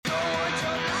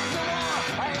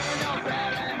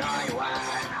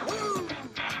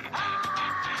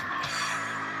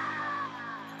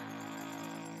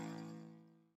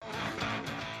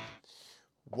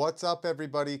What's up,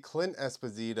 everybody? Clint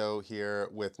Esposito here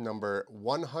with number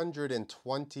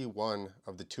 121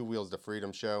 of the Two Wheels to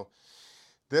Freedom show.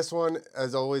 This one,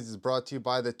 as always, is brought to you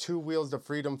by the Two Wheels to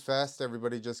Freedom Fest.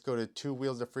 Everybody just go to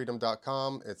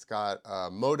twowheelstofreedom.com. It's got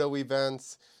moto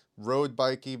events, road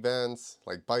bike events,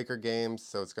 like biker games,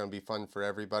 so it's going to be fun for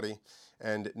everybody.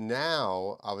 And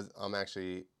now I'm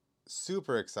actually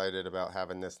super excited about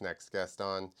having this next guest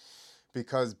on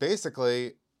because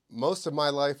basically most of my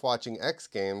life watching X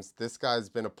Games, this guy's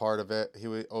been a part of it. He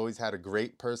always had a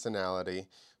great personality.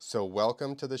 So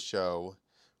welcome to the show,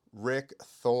 Rick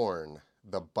Thorne,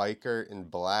 the Biker in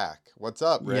Black. What's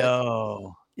up, Rick?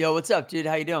 Yo, what's up, dude?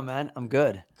 How you doing, man? I'm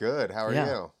good. Good. How are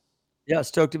Yeah. you? Yeah,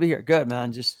 stoked to be here. Good,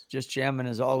 man. Just jamming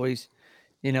as always.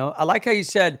 I like how you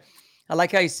said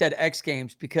X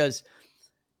Games because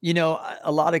a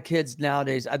lot of kids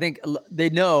nowadays, I think they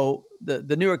know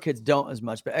the newer kids don't as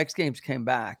much, but X Games came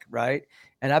back, right?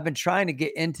 And I've been trying to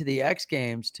get into the X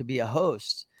Games to be a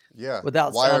host Yeah.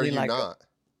 without Why are sounding you like not?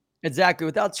 exactly,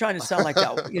 without trying to sound like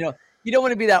that, you don't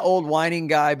wanna be that old whining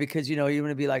guy because, you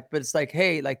wanna be like, but it's like,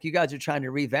 "Hey, like, you guys are trying to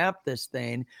revamp this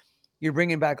thing. You're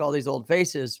bringing back all these old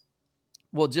faces."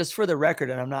 Well, just for the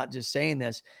record, and I'm not just saying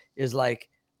this, is like,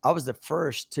 I was the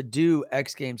first to do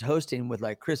X Games hosting with,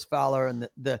 like, Chris Fowler and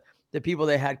the people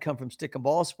they had come from Stick and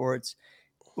Ball Sports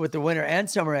with the Winter and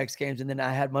Summer X Games, and then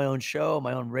I had my own show,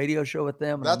 my own radio show with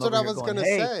them, and I'm That's what over I here was going, going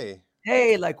to "Hey, say.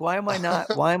 hey, like, why am I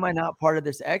not part of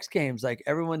this X Games?" Like,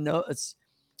 everyone know it's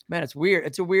man, it's weird.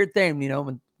 It's a weird thing,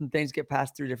 when things get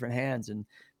passed through different hands and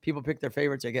people pick their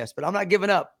favorites, I guess. But I'm not giving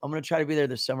up. I'm gonna try to be there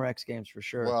this summer X Games for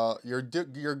sure. Well,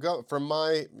 from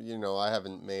my, I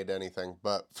haven't made anything,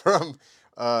 but from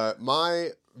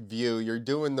my view, you're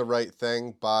doing the right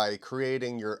thing by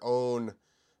creating your own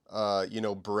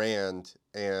brand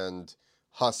and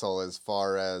hustle as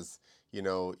far as,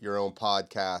 your own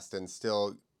podcast and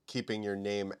still keeping your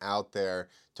name out there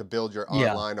to build your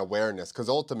Yeah. online awareness. Because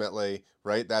ultimately,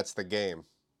 right, that's the game.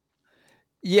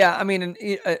 Yeah, I mean, and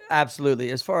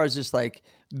absolutely. As far as just like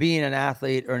being an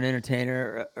athlete or an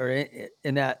entertainer or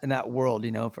in that world,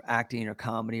 for acting or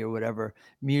comedy or whatever,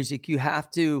 music, you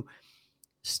have to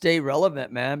stay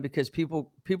relevant, man, because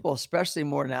people, especially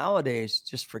more nowadays,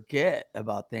 just forget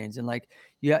about things. And like,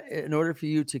 yeah, in order for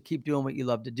you to keep doing what you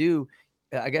love to do,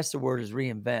 I guess the word is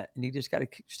reinvent, and you just got to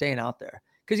keep staying out there.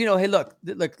 Because hey, look,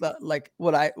 like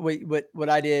what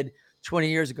I did 20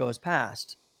 years ago has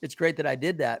passed. It's great that I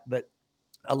did that, but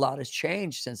a lot has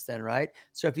changed since then, right?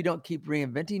 So if you don't keep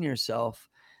reinventing yourself,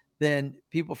 then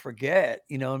people forget,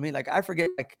 you know what I mean? Like I forget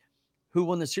like who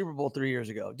won the Super Bowl 3 years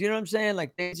ago. Do you know what I'm saying?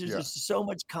 Like there's Yeah. just so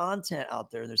much content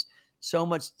out there. There's so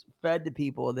much fed to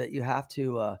people that you have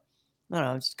to I don't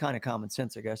know, it's kind of common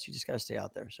sense, I guess. You just got to stay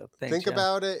out there. So thanks, Think yeah.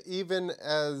 about it, even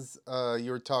as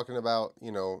you were talking about,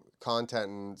 content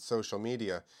and social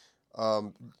media.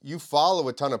 Um, you follow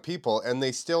a ton of people, and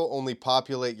they still only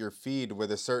populate your feed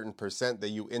with a certain percent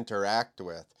that you interact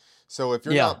with. So if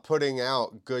you're Yeah. not putting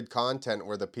out good content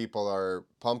where the people are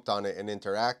pumped on it and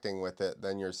interacting with it,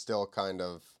 then you're still kind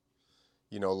of,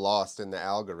 lost in the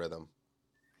algorithm.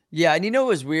 Yeah, and you know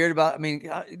what was weird about I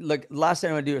mean, look, last thing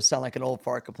I wanna do is sound like an old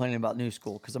fart complaining about new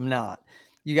school because 'cause I'm not.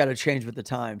 You gotta change with the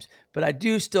times. But I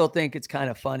do still think it's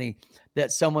kinda funny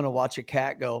that someone will watch a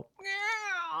cat go,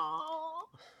 "Meow,"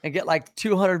 and get, like,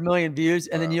 200,000,000 views,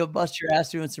 and then Wow. you'll bust your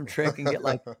ass doing some trick and get,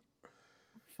 like,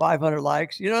 500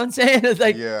 likes. You know what I'm saying? It's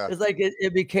like Yeah. it's like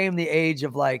it became the age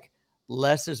of, like,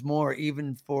 less is more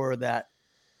even for that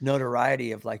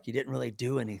notoriety of, like, you didn't really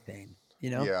do anything, you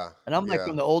know? Yeah. And I'm, like, Yeah.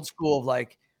 from the old school of,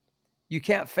 like, you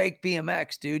can't fake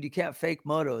BMX, dude. You can't fake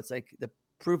moto. It's like the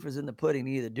proof is in the pudding.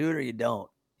 You either do it or you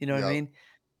don't. You know what I Yep. mean?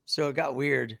 So it got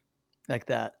weird like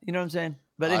that. You know what I'm saying?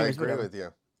 But I anyways, agree whatever. with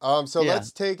you. So Yeah.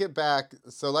 let's take it back.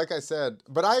 So, like I said,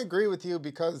 but I agree with you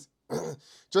because,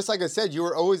 just like I said, you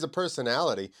were always a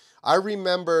personality. I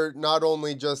remember not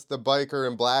only just the biker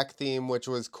and black theme, which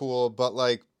was cool, but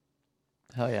like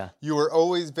Hell yeah. you were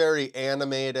always very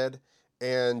animated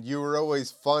and you were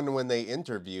always fun when they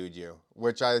interviewed you,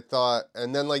 which I thought,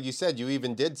 and then like you said, you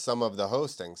even did some of the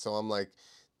hosting. So I'm like,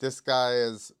 this guy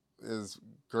is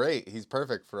great. He's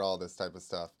perfect for all this type of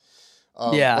stuff.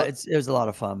 Yeah, But it was a lot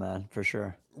of fun, man, for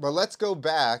sure. let's go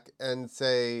back and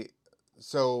say,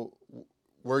 so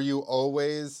were you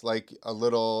always like a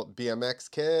little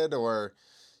BMX kid, or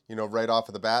right off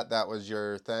of the bat that was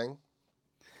your thing?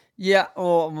 Yeah,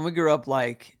 well, when we grew up,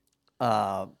 like,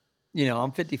 uh,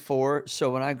 I'm 54, so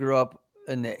when I grew up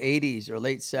in the 80s or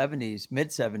late 70s, mid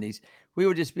 70s, we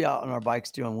would just be out on our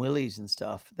bikes doing wheelies and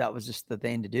stuff. That was just the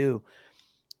thing to do.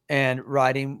 And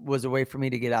riding was a way for me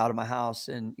to get out of my house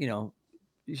and,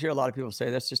 you hear a lot of people say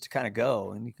that's just to kind of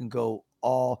go, and you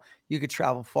could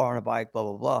travel far on a bike, blah,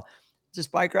 blah, blah.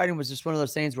 Just bike riding was just one of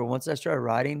those things where once I started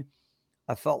riding,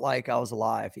 I felt like I was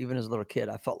alive. Even as a little kid,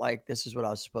 I felt like this is what I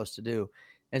was supposed to do.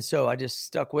 And so I just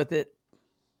stuck with it.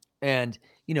 And,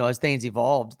 as things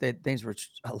evolved, things were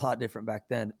a lot different back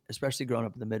then, especially growing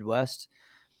up in the Midwest.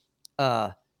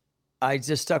 Uh, I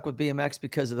just stuck with BMX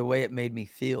because of the way it made me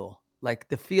feel, like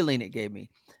the feeling it gave me.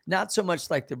 Not so much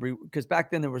like because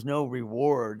back then there was no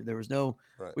reward.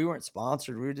 Right. We weren't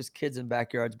sponsored. We were just kids in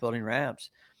backyards building ramps.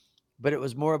 But it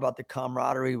was more about the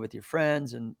camaraderie with your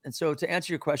friends. And so to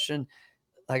answer your question,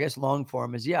 I guess long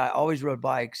form is, yeah, I always rode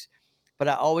bikes, but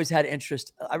I always had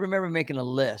interest. I remember making a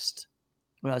list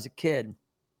when I was a kid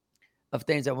of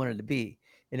things I wanted to be.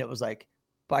 And it was like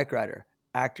bike rider,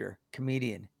 actor,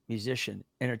 comedian, musician,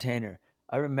 entertainer.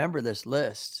 I remember this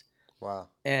list. Wow.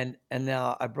 And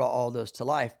now I brought all those to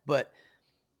life. But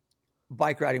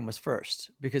bike riding was first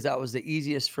because that was the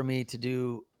easiest for me to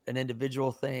do an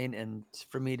individual thing. And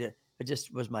for me it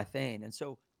just was my thing. And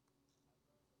so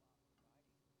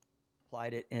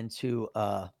applied it into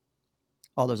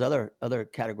all those other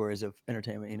categories of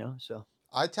entertainment. So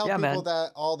I tell yeah, people man.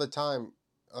 that all the time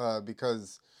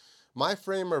because my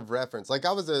frame of reference, like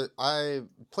I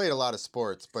played a lot of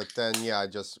sports, but then yeah, I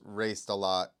just raced a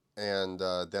lot, and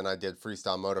then I did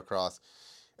freestyle motocross.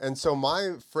 And so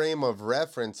my frame of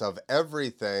reference of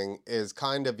everything is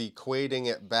kind of equating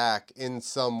it back in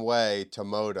some way to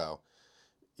moto,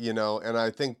 and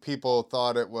I think people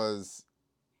thought it was,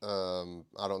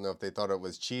 I don't know if they thought it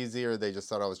was cheesy or they just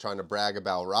thought I was trying to brag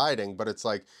about riding, but it's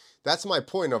like, that's my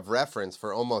point of reference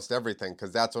for almost everything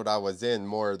because that's what I was in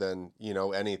more than,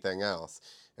 anything else.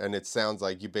 And it sounds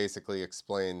like you basically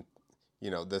explained,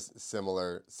 this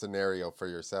similar scenario for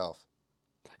yourself.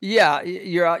 Yeah,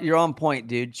 you're on point,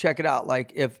 dude. Check it out.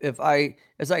 Like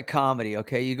it's like comedy.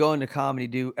 Okay, you go into comedy,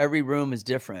 dude. Every room is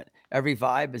different. Every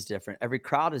vibe is different. Every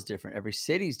crowd is different. Every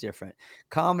city's different.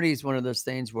 Comedy is one of those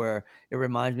things where it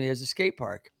reminds me as a skate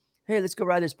park. Hey, let's go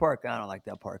ride this park. I don't like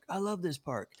that park. I love this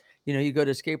park. You go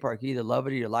to a skate park, you either love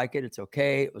it or you like it. It's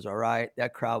okay. It was all right.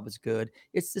 That crowd was good.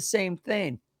 It's the same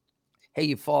thing. Hey,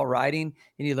 you fall riding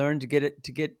and you learn to get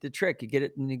the trick. You get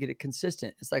it and you get it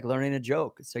consistent. It's like learning a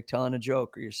joke. It's like telling a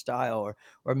joke or your style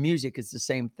or music is the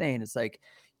same thing. It's like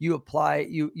you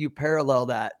parallel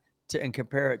that and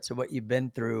compare it to what you've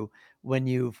been through when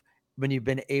you've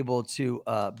been able to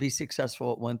be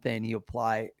successful at one thing. You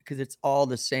apply because it's all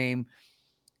the same.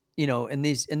 In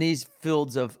these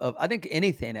fields of I think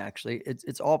anything actually,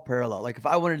 it's all parallel. Like if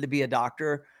I wanted to be a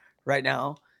doctor right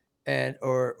now, and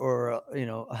or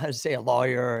how to say a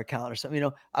lawyer or accountant or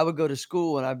something, I would go to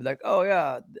school and I'd be like, oh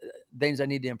yeah, things I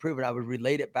need to improve, and I would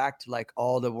relate it back to like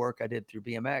all the work I did through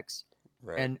BMX,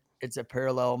 Right. and it's a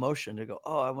parallel motion to go,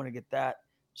 oh, I want to get that,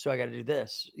 so I got to do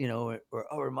this, or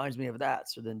oh, it reminds me of that,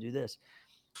 so then do this.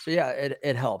 So yeah,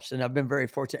 it helps, and I've been very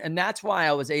fortunate, and that's why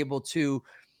I was able to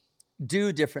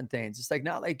do different things. It's like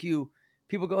not like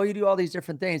people go, oh, you do all these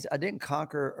different things. I didn't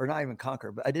conquer, or not even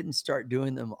conquer, but I didn't start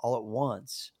doing them all at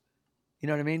once. You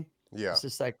know what I mean? Yeah. It's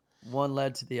just like one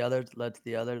led to the other, led to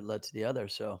the other, led to the other.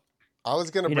 So, I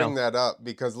was going to you bring know, that up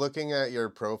because looking at your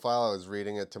profile, I was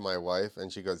reading it to my wife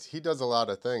and she goes, he does a lot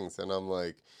of things. And I'm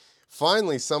like,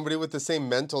 finally, somebody with the same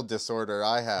mental disorder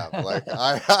I have. Like,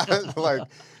 like,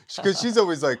 because she's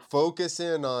always like, focus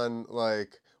in on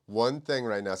like one thing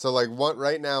right now. So, like,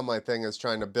 right now, my thing is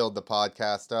trying to build the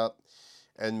podcast up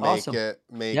and make awesome. it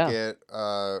make Yeah. it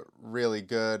really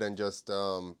good and just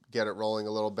get it rolling a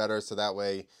little better so that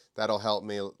way that'll help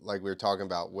me like we were talking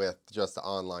about with just the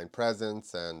online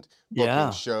presence and booking Yeah.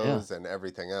 Yeah. shows and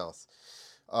everything else.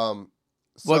 um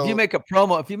Well, if you so make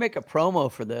a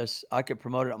promo for this, I could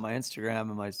promote it on my Instagram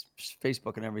and my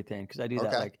Facebook and everything. Cause I do that.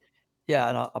 okay, Like, yeah.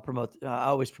 And I'll promote, I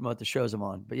always promote the shows I'm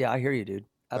on, but yeah, I hear you, dude.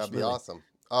 that'd be Absolutely. awesome.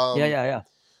 Yeah. Yeah.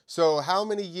 So how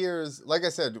many years, like I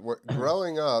said, Yeah.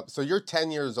 growing up, so you're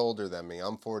 10 years older than me,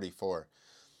 I'm 44.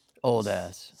 Old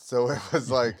ass. So it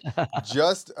was like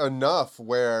just enough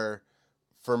where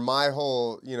for my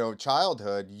whole,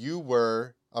 childhood, you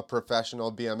were a professional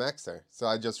BMXer. So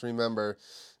I just remember,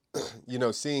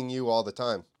 seeing you all the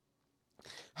time.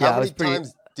 How Yeah. I many was pretty,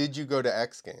 times did you go to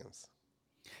X Games?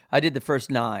 I did the first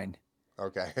 9.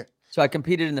 Okay. So I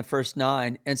competed in the first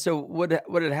 9. And so what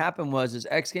had happened was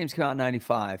X Games came out in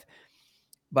 95.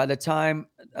 By the time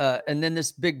and then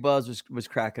this big buzz was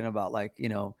cracking about like,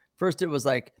 first it was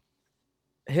like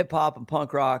hip hop and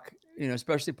punk rock,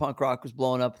 especially punk rock was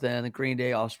blowing up then, the Green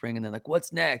Day, Offspring, and then like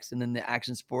what's next? And then the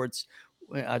action sports,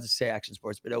 I'll just say action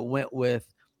sports, but it went with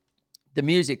the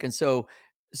music. And so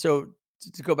to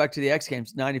go back to the X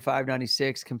Games, 95,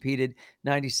 96 competed,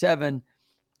 97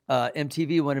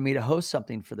 MTV wanted me to host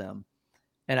something for them.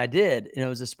 And I did, and it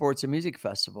was a sports and music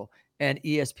festival. And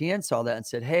ESPN saw that and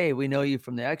said, "Hey, we know you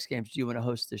from the X Games. Do you want to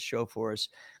host this show for us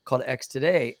called X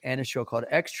Today and a show called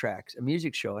X Tracks, a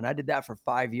music show?" And I did that for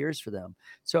 5 years for them.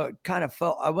 So it kind of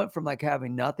felt I went from like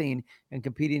having nothing and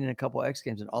competing in a couple X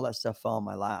Games, and all that stuff fell in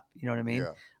my lap. You know what I mean?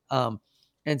 Yeah.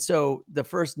 And so the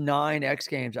first 9 X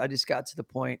Games, I just got to the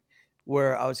point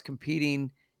where I was competing,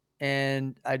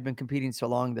 and I'd been competing so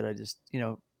long that I just,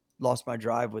 lost my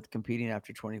drive with competing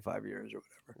after 25 years or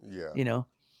whatever, Yeah. you know?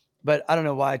 But I don't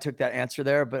know why I took that answer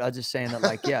there, but I was just saying that,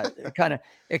 like, yeah, it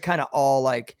kind of all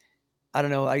like, I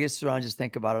don't know. I guess when I just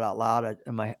think about it out loud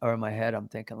in my head, I'm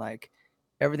thinking like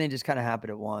everything just kind of happened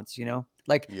at once,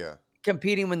 like Yeah.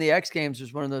 competing when the X Games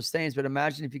was one of those things. But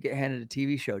imagine if you get handed a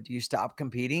TV show, do you stop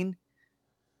competing?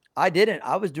 I didn't.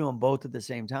 I was doing both at the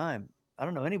same time. I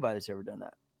don't know anybody that's ever done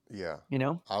that, Yeah. you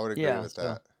know? I would agree Yeah. with So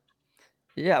that.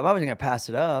 yeah, if I wasn't gonna pass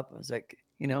it up, I was like,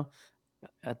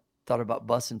 I thought about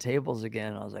busting tables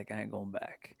again. I was like, I ain't going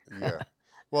back. Yeah.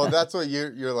 Well, that's what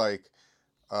you're like,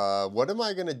 what am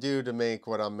I going to do to make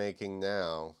what I'm making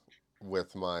now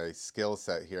with my skill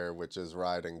set here, which is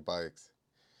riding bikes?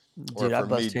 Or Dude, I for me,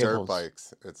 bust dirt tables.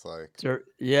 bikes. It's like,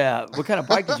 Yeah. What kind of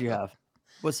bike did you have?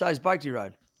 What size bike do you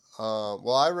ride?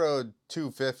 well, I rode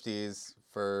 250s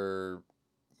for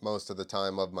most of the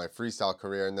time of my freestyle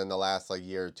career, and then the last like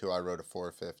year or two, I rode a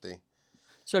 450.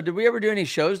 So did we ever do any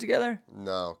shows together?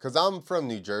 No, because I'm from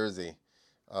New Jersey.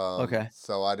 Okay.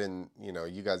 So I didn't,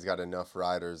 you guys got enough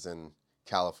riders in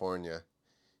California.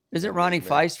 You Isn't didn't need Ronnie me.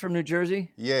 Feist from New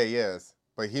Jersey? Yeah, he is.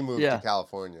 But he moved to Yeah.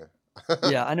 California.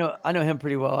 Yeah. I know him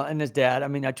pretty well. And his dad. I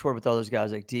mean, I toured with all those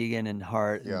guys like Deegan and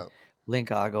Hart and Yeah.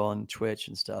 Link Ogle and Twitch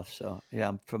and stuff. So yeah,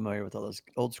 I'm familiar with all those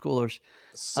old schoolers.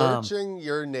 Um, Searching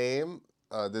your name,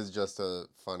 this is just a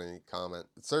funny comment.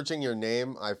 Searching your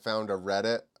name, I found a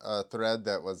Reddit thread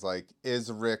that was like,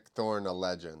 "Is Rick Thorne a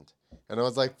legend?" And I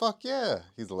was like, "Fuck yeah,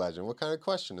 he's a legend." What kind of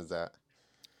question is that?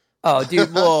 oh,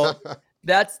 dude. Well,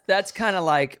 that's kind of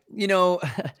like, and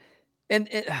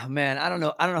oh, man, I don't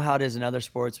know. I don't know how it is in other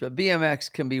sports, but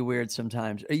BMX can be weird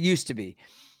sometimes. It used to be.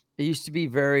 It used to be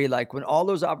very like when all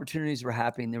those opportunities were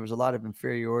happening, there was a lot of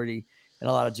inferiority and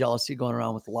a lot of jealousy going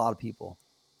around with a lot of people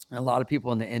and a lot of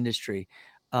people in the industry.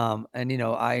 And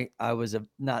I was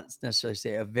not necessarily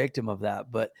say a victim of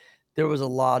that, but there was a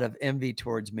lot of envy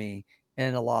towards me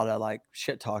and a lot of like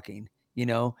shit talking,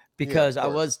 Yeah, of because I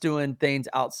course. was doing things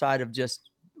outside of just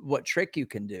what trick you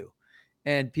can do.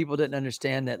 And people didn't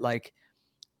understand that like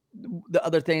the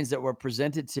other things that were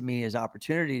presented to me as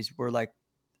opportunities were like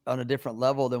on a different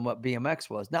level than what BMX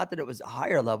was. Not that it was a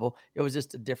higher level, it was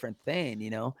just a different thing.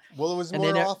 Well, it was And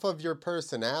more then off of your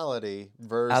personality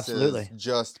versus absolutely,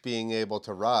 just being able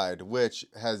to ride, which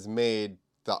has made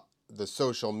the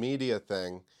social media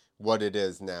thing what it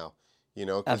is now.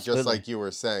 Because just absolutely. like you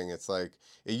were saying, it's like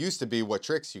it used to be what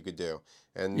tricks you could do,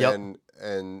 and Yep. then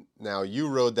and now you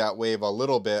rode that wave a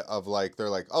little bit of like they're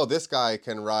like, oh, this guy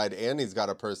can ride and he's got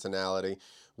a personality,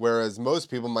 whereas most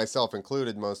people, myself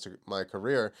included, most of my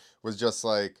career was just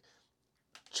like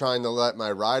trying to let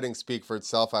my riding speak for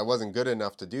itself. I wasn't good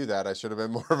enough to do that. I should have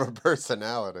been more of a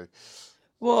personality.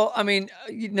 Well, I mean,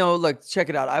 look, check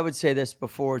it out. I would say this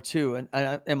before too,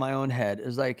 and in my own head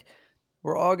is like,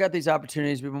 we're all got these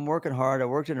opportunities. We've been working hard. I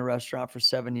worked in a restaurant for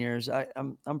 7 years.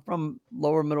 I'm from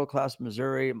lower middle class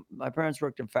Missouri. My parents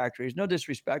worked in factories. No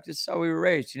disrespect, it's how we were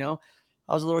raised. I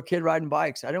was a little kid riding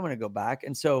bikes. I didn't want to go back,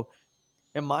 and so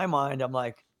in my mind, I'm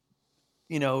like,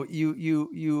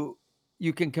 you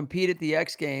can compete at the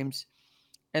X Games,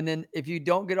 and then if you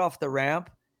don't get off the ramp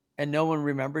and no one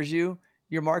remembers you,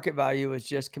 your market value is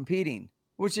just competing,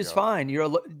 which is Yeah.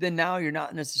 fine. Then now you're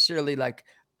not necessarily like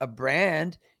a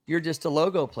brand. You're just a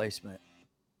logo placement,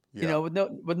 Yeah. with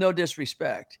no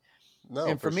disrespect. No,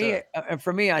 And for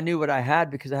for me, sure. I knew what I had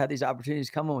because I had these opportunities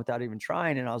coming without even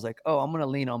trying. And I was like, oh, I'm going to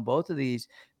lean on both of these,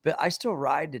 but I still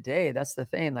ride today. That's the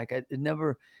thing. Like it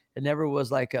never was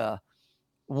like a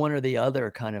one or the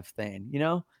other kind of thing.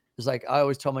 It's like, I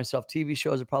always tell myself TV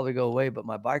shows will probably go away, but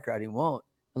my bike riding won't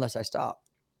unless I stop.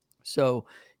 So,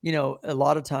 a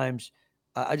lot of times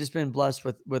I just been blessed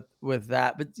with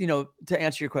that. But to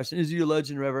answer your question, is he a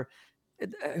legend or ever?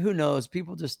 Who knows?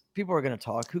 People are going to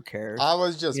talk. Who I cares?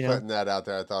 was You just know? putting that out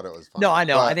there. I thought it was No, funny. I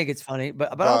know. I But think it's funny, but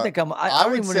I don't but think I I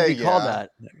don't would even want to say be called yeah. that.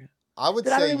 I would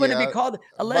But I don't say even want to be yeah. called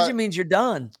a legend. But Means you're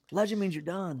done. Legend means you're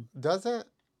done. does it? I Is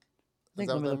think,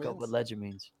 that let what me that look up what means? legend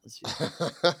means. Let's see.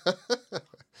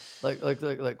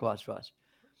 Like, watch.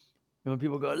 And when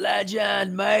people go,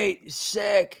 legend, mate,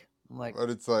 sick. I'm like, But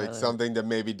it's like really? something that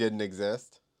maybe didn't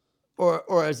exist.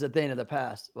 Or as a thing of the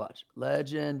past. Watch.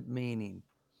 Legend meaning.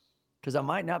 Because I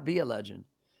might not be a legend.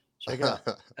 Check it out.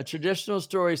 A traditional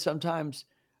story sometimes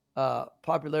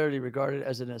popularity regarded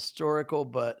as an historical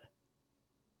but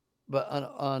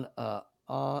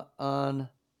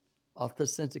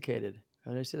unauthenticated.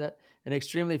 How do I say that? An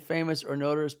extremely famous or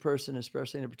notorious person,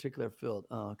 especially in a particular field.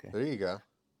 Oh, okay. There you go.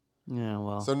 Yeah,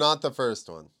 So well, not the first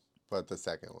one, but the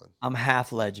second I'm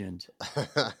half legend.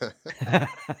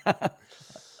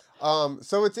 one.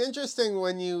 So it's interesting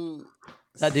when you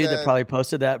That dude that said, probably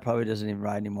posted that probably doesn't even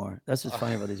ride anymore. That's what's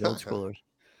funny about these old schoolers.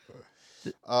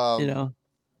 You um, know?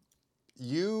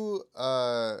 you,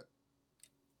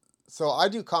 so I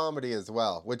do comedy as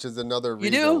well, which is another You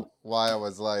reason do? why I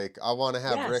was like, I want to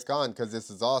have Yes. Rick on because this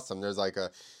is awesome. There's like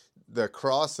the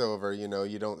crossover,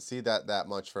 you don't see that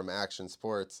much from action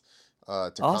sports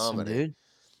to Awesome, comedy. dude.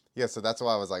 Yeah, so that's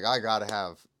why I was like, I got to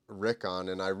have Rick on.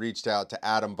 And I reached out to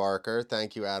Adam Barker.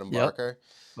 Thank you, Adam Yep. Barker.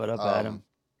 What up, Um, Adam?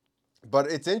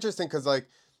 but it's interesting because, like,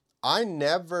 I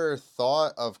never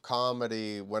thought of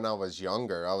comedy when I was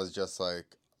younger. I was just like,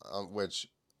 which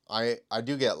I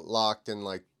do get locked in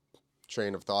like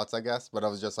train of thoughts, I guess. But I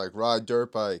was just like, ride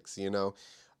dirt bikes.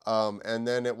 And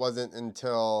then it wasn't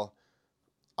until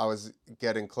I was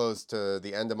getting close to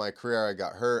the end of my career, I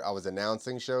got hurt. I was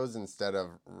announcing shows instead of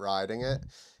riding it,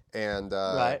 and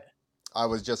Right. I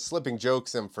was just slipping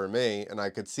jokes in for me, and I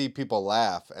could see people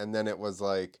laugh, and then it was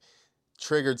like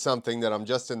triggered something that I'm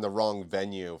just in the wrong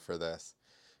venue for this.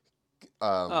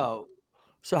 Um, Oh,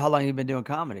 so how long you been doing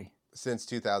comedy? since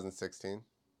 2016.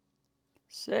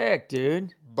 Sick,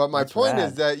 dude. But my That's point is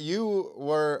rad. that you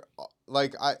were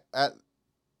like at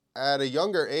a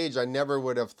younger age, I never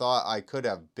would have thought I could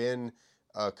have been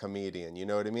a comedian. You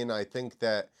know what I mean? I think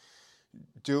that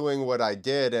doing what I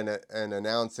did and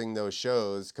announcing those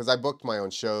shows, because I booked my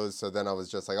own shows, so then I was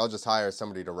just like, I'll just hire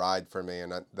somebody to ride for me,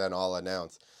 and then I'll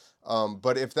announce.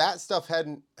 But if that stuff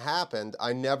hadn't happened,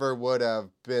 I never would have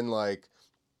been like,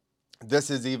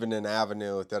 this is even an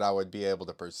avenue that I would be able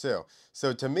to pursue.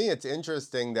 So to me, it's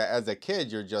interesting that as a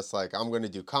kid, you're just like, I'm going to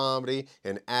do comedy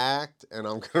and act, and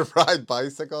I'm going to ride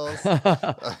bicycles.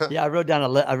 Yeah, I wrote down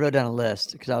a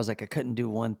list because I was like, I couldn't do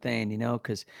one thing,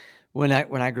 because when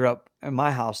I grew up in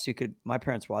my house, my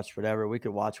parents watched whatever, we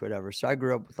could watch whatever. So I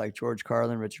grew up with like George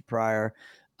Carlin, Richard Pryor.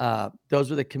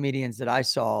 Those were the comedians that I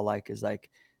saw like as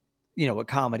like, what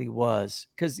comedy was.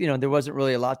 Cause there wasn't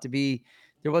really a lot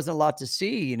there wasn't a lot to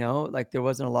see, like there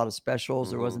wasn't a lot of specials,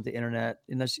 there Hmm. wasn't the internet.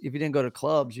 Unless if you didn't go to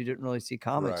clubs, you didn't really see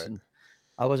comics. Right. And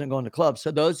I wasn't going to clubs.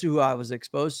 So those who I was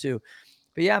exposed to.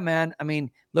 But yeah, man, I mean,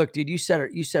 look, dude, you said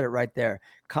it right there.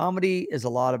 Comedy is a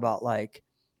lot about like,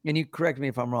 and you correct me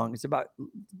if I'm wrong, it's about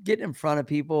getting in front of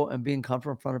people and being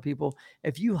comfortable in front of people.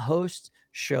 If you host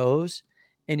shows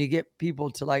and you get people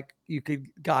to like, you could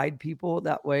guide people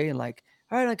that way and like,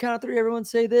 all right, on the count of three, everyone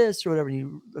say this or whatever. And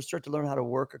you start to learn how to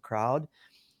work a crowd.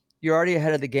 You're already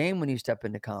ahead of the game when you step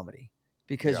into comedy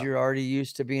because Yeah. you're already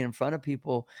used to being in front of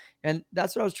people. And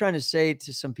that's what I was trying to say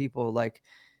to some people, like,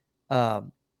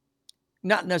 um,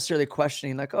 not necessarily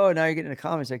questioning, like, oh, now you're getting into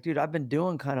comedy. It's like, dude, I've been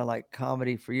doing kind of like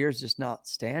comedy for years, just not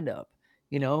stand up,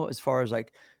 as far as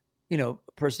like,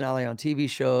 personality on TV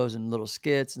shows and little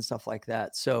skits and stuff like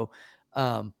that. So,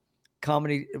 um,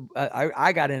 comedy,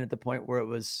 I got in at the point where it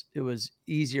was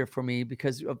easier for me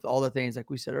because of all the things like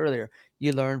we said earlier.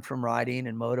 You learn from writing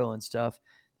and moto and stuff.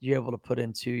 You're able to put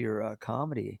into your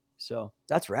comedy. So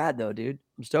that's rad though, dude.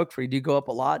 I'm stoked for you. Do you go up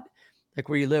a lot? Like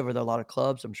where you live? Are there a lot of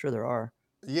clubs? I'm sure there are.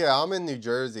 Yeah, I'm in New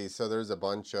Jersey, so there's a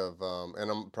bunch of, and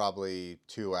I'm probably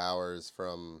 2 hours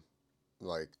from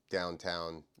like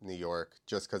downtown New York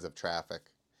just because of traffic.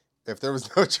 If there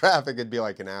was no traffic, it'd be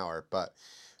like an hour, but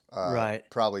Right.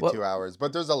 probably What? 2 hours.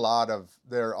 But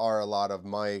there are a lot of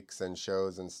mics and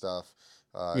shows and stuff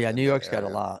Yeah, New in the York's got a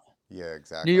area. lot. Yeah, New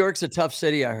exactly. York's a tough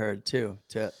city, I heard too,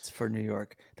 for New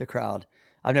York, the crowd.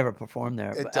 I've never performed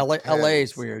there, It but LA is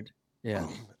depends. weird. Yeah.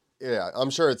 Yeah, I'm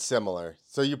sure it's similar.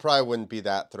 So you probably wouldn't be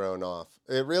that thrown off.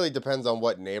 It really depends on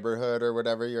what neighborhood or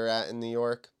whatever you're at in New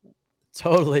York.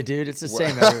 Totally, dude. It's the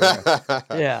same everywhere.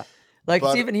 Yeah. Like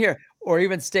it's But even here or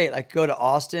even state, like go to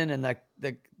Austin and like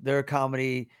their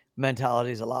comedy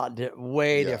mentality is a lot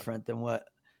way yeah, different than what,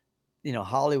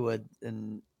 Hollywood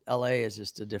and LA is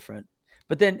just a different.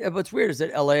 But then what's weird is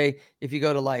that LA, if you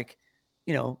go to like,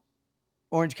 you know,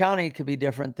 Orange County could be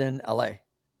different than LA.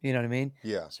 You know what I mean?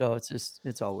 yeah. So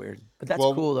it's all weird. But that's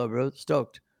Well, cool though, bro.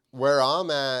 Stoked. where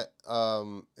I'm at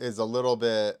is a little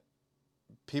bit.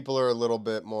 People are a little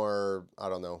bit more. I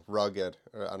don't know, rugged.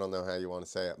 Or I don't know how you want to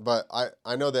say it, but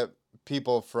I know that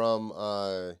people from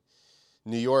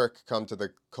New York come to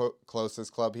the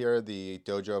closest club here, the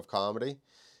Dojo of Comedy,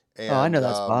 Oh, I know and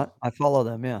that spot. I follow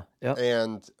them. Yeah. Yep.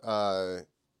 and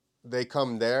they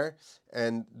come there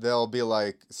and they'll be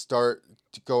like start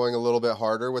going a little bit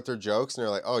harder with their jokes, and they're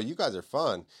like, "Oh, you guys are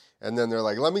fun." And then they're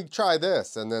like, "Let me try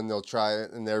this." And then they'll try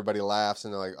it and everybody laughs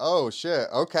and they're like, "Oh shit.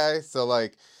 Okay." So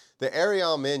like the area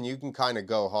I'm in, you can kind of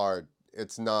go hard.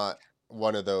 It's not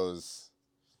one of those,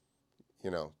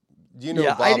 you know. Do you know who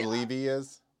Yeah, Bob Levy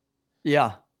is?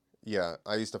 yeah. Yeah,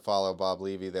 I used to follow Bob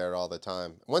Levy there all the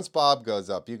time. Once Bob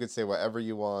goes up, you could say whatever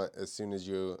you want as soon as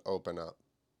you open up.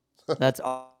 That's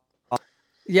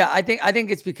Yeah, I think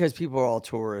it's because people are all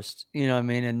tourists, you know what I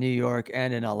mean, in New York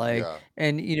and in LA. Yeah,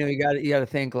 And you gotta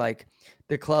think like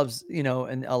the clubs, in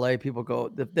LA, people go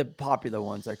the popular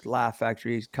ones like Laugh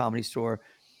Factory, Comedy Store,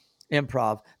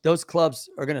 Improv. Those clubs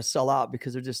are gonna sell out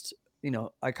because they're just,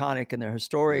 iconic and they're yeah,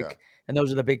 historic, and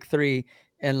those are the big three.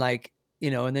 And like,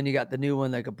 and then you got the new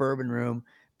one like a Bourbon Room.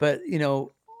 But there's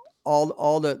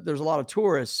a lot of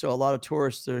tourists, so a lot of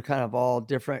tourists are kind of all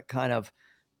different kind of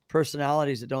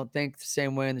personalities that don't think the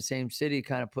same way in the same city,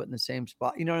 kind of put in the same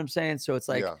spot. You know what I'm saying? So it's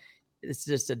like yeah. it's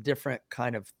just a different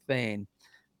kind of thing.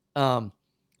 Um,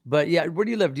 but yeah, where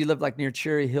do you live? Do you live like near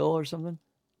Cherry Hill or something?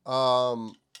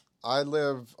 Um, I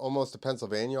live almost to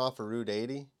Pennsylvania off of Route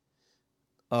 80,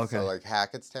 so Okay. like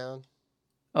Hackettstown.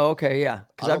 Oh, okay, yeah. I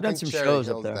Because I've don't done think some Cherry shows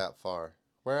up Hill's there. that far.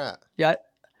 Where at? Yeah,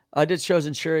 I did shows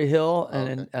in Cherry Hill Oh,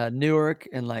 and okay. in Newark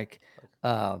and like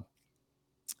I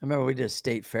remember we did a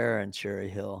state fair in Cherry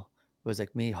Hill. It was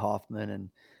like me, Hoffman, and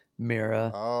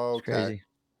Mira. Oh, It's okay. crazy.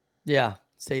 Yeah,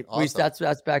 state. Awesome.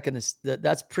 That's back in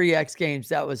that's pre X Games.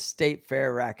 That was state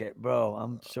fair racket, bro.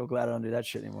 I'm so glad I don't do that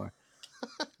shit anymore.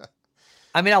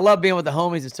 I mean, I love being with the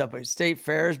homies and stuff, but state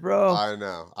fairs, bro, I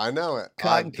know. I know it.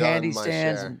 cotton I've done candy my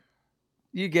stands, share. and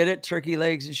you get it, turkey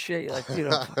legs and shit. You're like,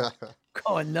 dude, I'm fucking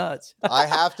going nuts. I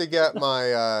have to get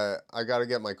my I got to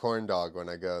get my corn dog when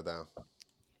I go though.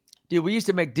 Dude, we used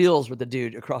to make deals with the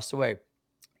dude across the way.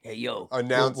 Hey, yo,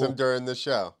 Announce him during the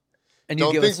show. and you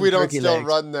Don't give us think some we don't turkey still legs.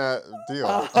 run that deal.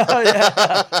 Oh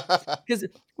yeah, because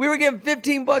we were getting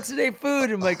 $15 a day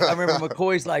food, and like I remember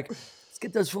McCoy's like, "Let's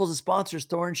get those fools as sponsors,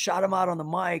 Thorne. Shot them out on the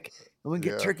mic, and we can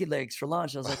get Yeah. turkey legs for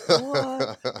lunch." I was like,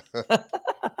 "What?"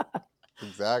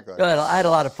 Exactly. I had a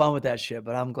lot of fun with that shit,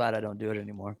 but I'm glad I don't do it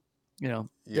anymore. Did it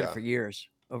Yeah. for years,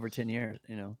 over 10 years.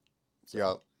 So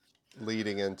Yep.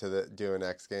 Leading into the doing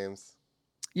X Games.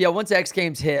 yeah, once X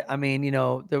Games hit, I mean,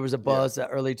 there was a Yeah. buzz, the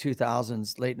early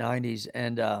 2000s, late 90s,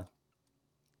 and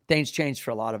things changed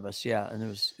for a lot of us. Yeah, and it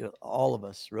was all of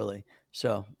us really.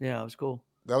 So yeah, it was cool.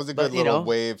 That was a good But little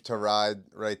wave to ride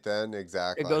right then. it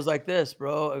Exactly. goes like this,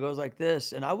 bro. It goes like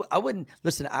this. And I wouldn't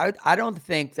listen. I don't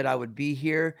think that I would be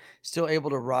here still able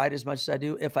to ride as much as I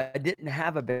do if I didn't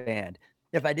have a band,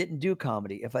 if I didn't do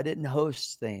comedy, if I didn't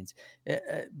host things,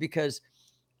 because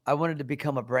I wanted to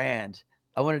become a brand.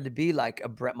 I wanted to be like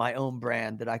my own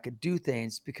brand that I could do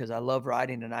things because I love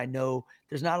riding and I know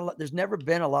there's not a lot, there's never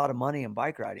been a lot of money in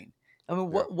bike riding. I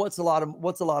mean, Yeah. what's a lot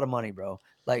of money, bro?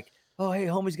 Like, oh, hey,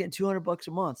 homie's getting $200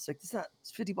 a month. It's like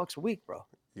it's $50 a week, bro.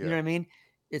 You know Yeah. what I mean?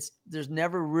 There's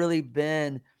never really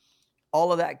been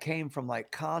all of that came from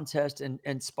like contests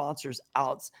and sponsors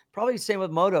outs. Probably the same with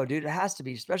moto, dude. It has to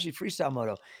be, especially freestyle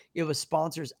moto. It was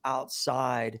sponsors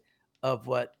outside of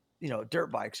what, dirt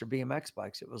bikes or BMX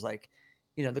bikes. It was like,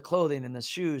 the clothing and the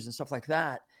shoes and stuff like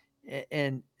that.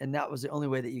 And that was the only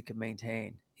way that you could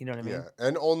maintain. You know what I mean? Yeah.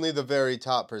 And only the very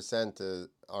top percent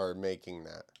are making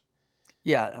that.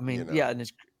 Yeah, I You mean, know. yeah, and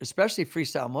it's especially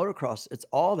freestyle motocross. It's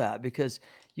all that because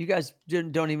you guys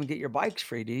don't even get your bikes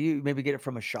free, do you? Maybe get it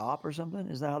from a shop or something.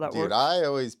 Is that how that Dude, works? I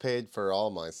always paid for all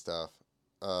my stuff.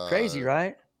 Crazy, Uh,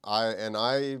 right?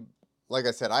 I like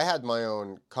I said, I had my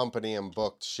own company and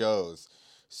booked shows,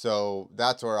 so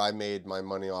that's where I made my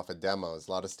money off of demos.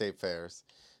 A lot of state fairs,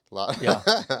 a lot Yeah,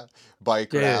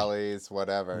 bike dude. rallies,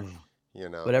 whatever. Mm. You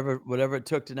know. Whatever it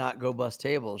took to not go bust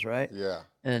tables, right? Yeah.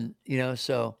 And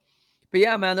so, but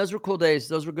yeah, man, those were cool days.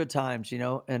 Those were good times,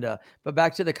 And but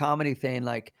back to the comedy thing,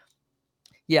 like,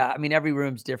 yeah, I mean, every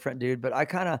room's different, dude. But I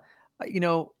kind of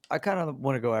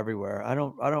want to go everywhere. I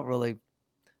don't really.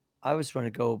 I just want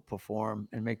to go perform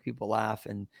and make people laugh.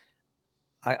 And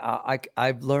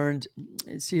I've learned.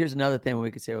 See, here's another thing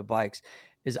we could say with bikes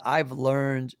is I've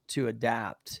learned to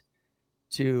adapt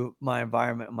to my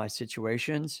environment and my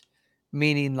situations,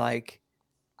 meaning like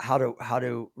how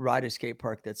to ride a skate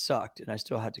park that sucked and I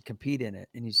still had to compete in it,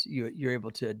 and you're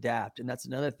able to adapt. And that's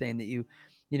another thing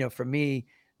that for me,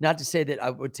 not to say that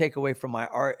I would take away from my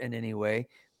art in any way,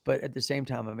 but at the same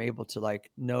time I'm able to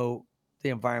like know the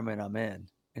environment I'm in.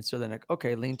 And so then like,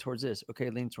 okay, lean towards this, okay,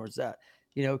 lean towards that,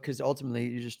 because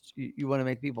ultimately you want to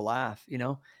make people laugh,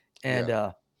 and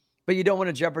Yeah. but you don't want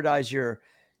to jeopardize your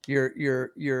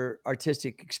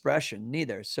artistic expression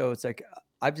neither. So it's like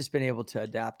I've just been able to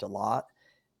adapt a lot.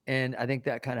 And I think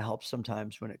that kind of helps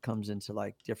sometimes when it comes into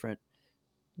like different,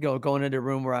 going into a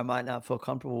room where I might not feel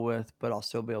comfortable with, but I'll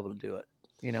still be able to do it,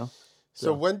 you know? So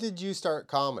So when did you start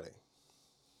comedy?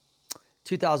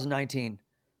 2019.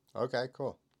 Okay,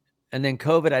 cool. And then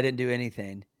COVID, I didn't do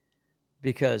anything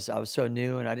because I was so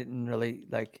new and I didn't really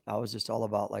like, I was just all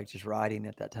about like just writing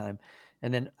at that time.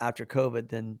 And then after COVID,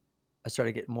 then I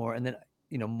started getting more and then,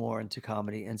 more into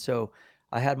comedy. And so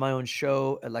I had my own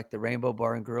show at like the Rainbow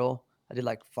Bar and Grill. I did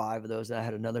like 5 of those. And I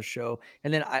had another show.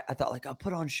 And then I thought like I'll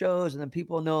put on shows and then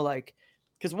people know like,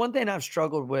 because one thing I've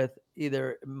struggled with,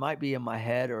 either it might be in my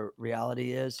head or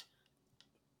reality, is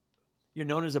you're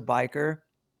known as a biker.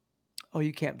 Oh,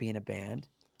 you can't be in a band.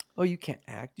 Oh, you can't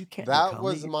act. You can't do That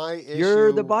was comedy. my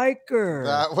You're the issue. biker.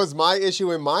 That was my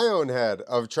issue in my own head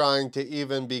of trying to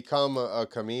even become a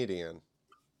comedian.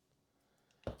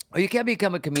 Oh, you can't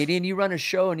become a comedian. You run a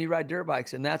show and you ride dirt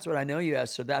bikes, and that's what I know you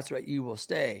as. So that's what you will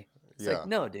stay. It's like, Yeah.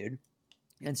 no, dude.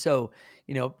 And so,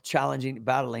 challenging,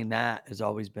 battling that has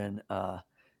always been,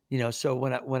 so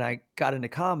when I got into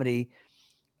comedy,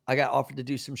 I got offered to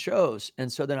do some shows.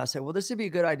 And so then I said, well, this would be a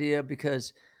good idea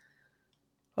because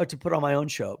to put on my own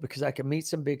show, because I can meet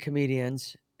some big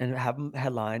comedians and have them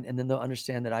headline, and then they'll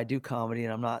understand that I do comedy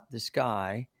and I'm not this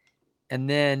guy. And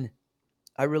then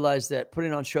I realized that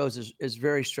putting on shows is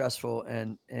very stressful,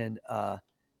 and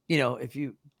if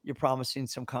you're promising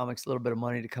some comics a little bit of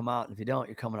money to come out, and if you don't,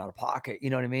 you're coming out of pocket. You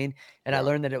know what I mean? And I Yeah.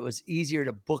 learned that it was easier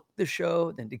to book the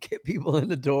show than to get people in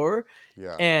the door.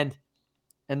 Yeah.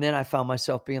 And then I found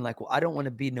myself being like, well, I don't want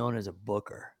to be known as a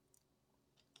booker.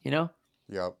 You know,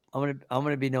 Yep. I'm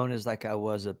gonna be known as like I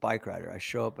was a bike rider. I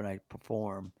show up and I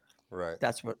perform. Right.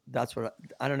 That's what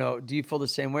I don't know. Do you feel the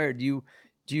same way, or do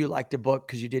you like to book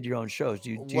because you did your own shows?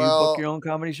 Do you book your Well, own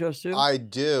comedy shows too? I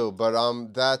do, but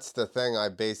that's the thing I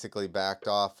basically backed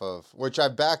off of, which I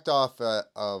backed off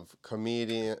of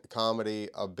comedy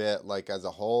a bit, like as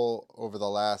a whole over the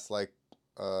last like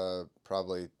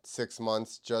probably 6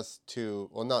 months, just to,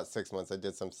 well, not 6 months. I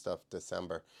did some stuff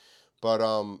December, but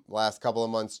last couple of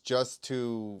months just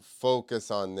to focus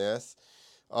on this.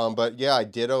 But yeah, I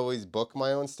did always book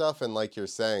my own stuff, and like you're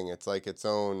saying, it's like its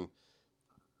own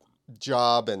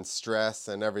job and stress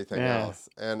and everything Yeah. else.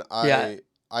 And Yeah.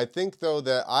 I think though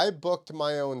that I booked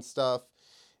my own stuff,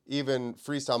 even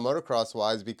freestyle motocross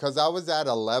wise, because I was at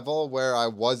a level where I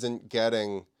wasn't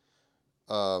getting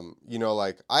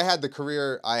like I had the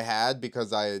career I had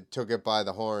because I took it by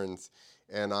the horns,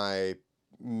 and I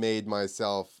made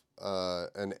myself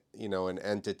an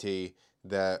entity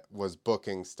that was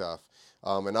booking stuff.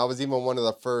 And I was even one of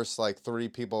the first like 3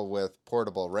 people with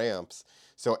portable ramps.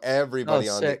 So Oh, everybody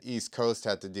on the sick. East Coast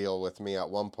had to deal with me at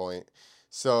one point.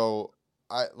 So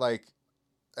I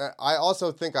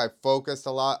also think I focused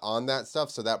a lot on that stuff,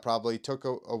 so that probably took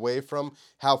away from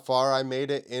how far I made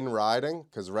it in riding,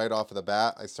 because right off of the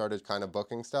bat, I started kind of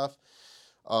booking stuff.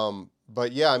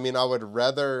 But yeah, I mean, I would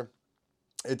rather,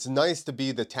 it's nice to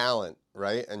be the talent,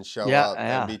 right? And show Yeah, up and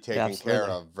yeah, be yeah, taken care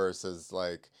absolutely. of versus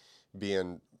like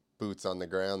being boots on the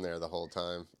ground there the whole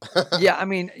time. Yeah, I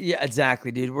mean, yeah,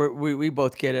 exactly, dude. We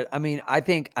both get it. I mean, I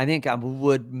think I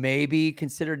would maybe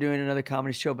consider doing another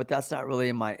comedy show, but that's not really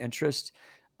in my interest,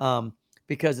 um,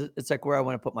 because it's like where I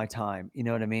want to put my time. You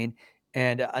know what I mean?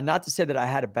 And not to say that I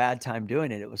had a bad time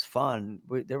doing it. It was fun.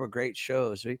 There were great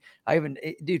shows.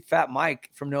 Dude, Fat Mike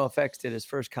from NoFX did his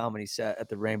first comedy set at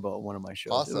the Rainbow at one of my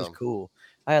shows. It was Awesome. cool.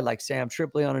 I had like Sam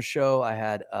Tripoli on a show. I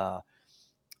had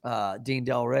Dean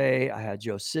Del Rey. I had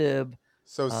Joe Sib.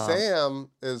 So Um, Sam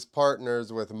is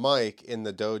partners with Mike in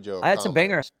the dojo I had some comedy.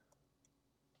 bangers.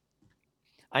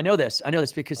 I know this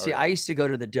because see, Okay. I used to go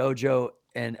to the dojo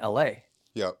in LA,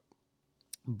 Yep.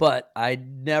 but I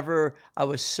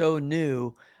was so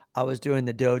new. I was doing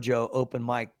the dojo open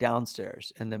mic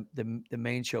downstairs and the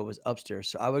main show was upstairs.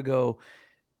 So I would go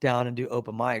down and do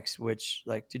open mics, which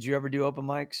like, did you ever do open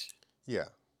mics? Yeah.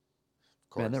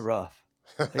 Of Man, they're course. rough.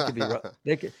 They could be rough.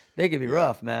 They could be Yeah.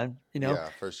 rough, man. Yeah,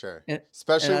 for sure. And, and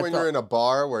Especially I when you're thought, in a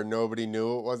bar where nobody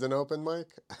knew it was an open mic.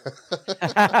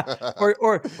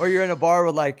 or you're in a bar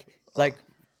with like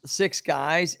 6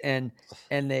 guys and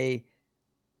they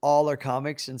all are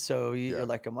comics, and so you're Yeah.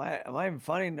 like, am I even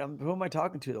funny? Who am I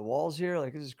talking to? The walls here,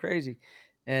 like this is crazy.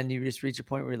 And you just reach a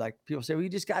point where you're like, people say, well, you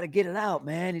just got to get it out,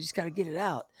 man. You just got to get it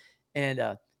out. And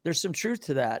there's some truth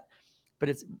to that, but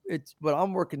it's what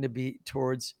I'm working to be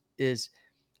towards is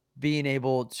being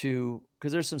able to,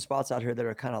 because there's some spots out here that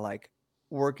are kind of like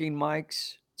working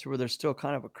mics to where there's still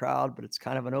kind of a crowd, but it's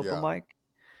kind of an open Yeah. mic.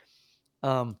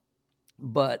 Um,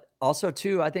 But also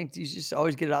too, I think you just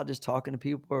always get out just talking to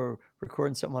people or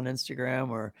recording something on Instagram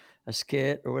or a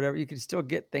skit or whatever. You can still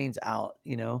get things out,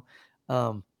 you know.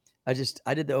 Um, I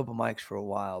did the open mics for a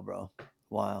while, bro.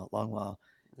 Long while.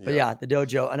 But Yep. yeah, the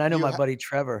dojo. And I know You my ha- buddy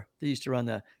Trevor, they used to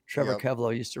run Trevor yep.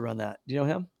 Kevlo used to run that. Do you know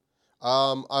him?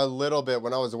 A little bit.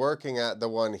 When I was working at the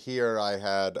one here, I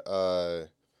had a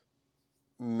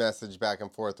message back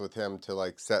and forth with him to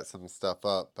like set some stuff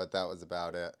up, but that was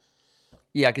about it.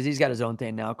 Yeah, because he's got his own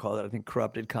thing now called, I think,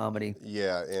 Corrupted Comedy,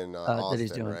 Yeah, in that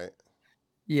he's Austin, doing. right?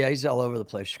 Yeah, he's all over the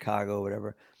place, Chicago,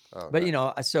 whatever. But, Okay. you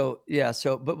know, so yeah,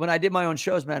 but when I did my own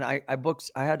shows, man, I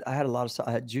booked I had a lot of stuff.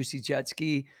 I had Juicy Jet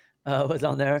Ski, was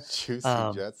on there. Juicy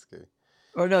Um, jet ski.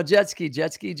 or no, Jet Ski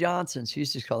Johnson. She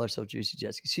used to call herself Juicy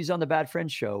Jet Ski. She's on the Bad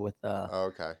Friends show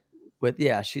Okay.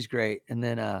 yeah, she's great. And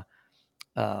then um,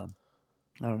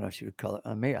 I don't know if she would call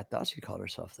it maybe I thought she called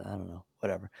herself that. I don't know,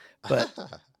 whatever. But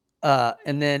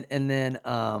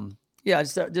yeah,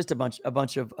 just a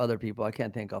bunch of other people. I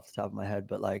can't think off the top of my head,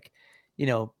 but like, you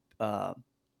know,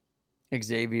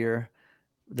 Xavier,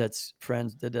 that's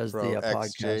friends that does the From XG.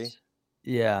 podcast.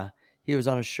 Yeah, he was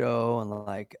on a show and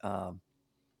like I'm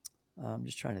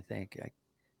just trying to think.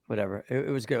 Whatever, it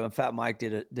was good. And Fat Mike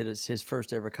his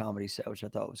first ever comedy set, which I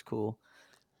thought was cool.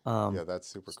 Yeah, Um, that's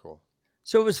super cool.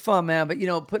 so it was fun, man. But you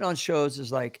know, putting on shows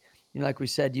is like, you know, like we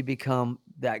said, you become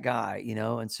that guy, you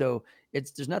know. And so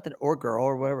there's nothing or girl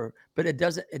or whatever, but it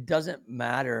doesn't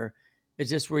matter. It's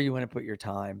just where you want to put your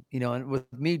time, you know. And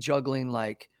with me juggling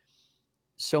like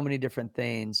so many different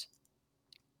things,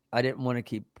 I didn't want to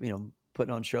keep, you know,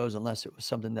 putting on shows unless it was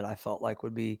something that I felt like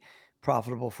would be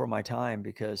profitable for my time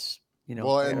because, you know,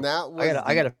 Well, and that was I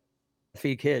the gotta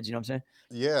feed kids, you know what I'm saying?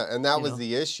 yeah, and that You was know?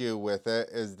 the issue with it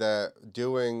is that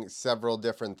doing several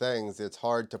different things, it's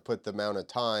hard to put the amount of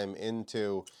time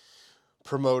into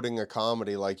promoting a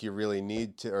comedy like you really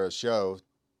need to, or a show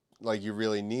like you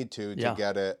really need to Yeah,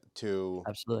 get it to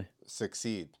absolutely.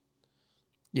 succeed.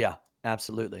 Yeah,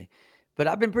 absolutely. But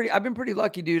I've been pretty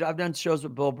lucky, dude. I've done shows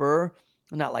with Bill Burr,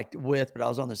 not like with, but I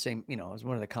was on the same, you know, I was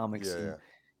one of the comics Yeah, and, yeah.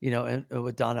 you know, and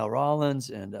with Donnell Rollins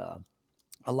and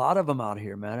a lot of them out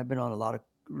here, man. I've been on a lot of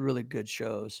really good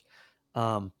shows.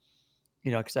 Um,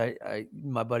 you know, because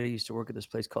my buddy used to work at this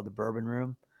place called the Bourbon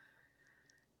Room,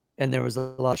 and there was a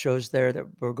lot of shows there that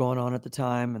were going on at the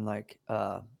time, and like,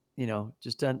 you know,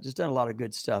 just done a lot of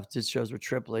good stuff. Did shows with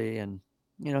Tripoli, and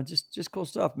you know, just cool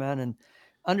stuff, man. And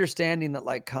understanding that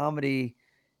like comedy,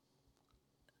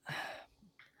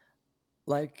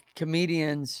 like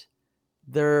comedians,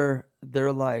 they're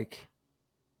like,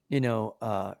 you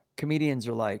know, comedians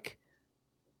are like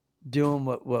doing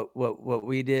what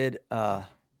we did uh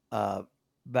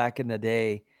back in the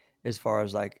day, as far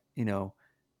as like, you know,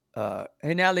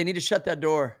 hey Natalie, need to shut that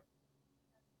door.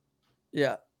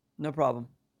 Yeah, no problem.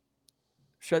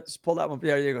 Just pull that one.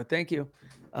 Yeah, there you go. Thank you.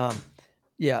 Um,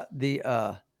 yeah,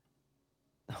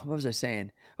 what was I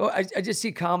saying? Oh, I just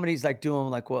see comedies like doing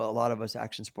like what a lot of us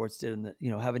action sports did, and you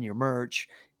know, having your merch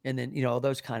and then, you know,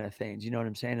 those kind of things. You know what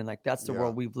I'm saying? And like that's the Yeah.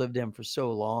 world we've lived in for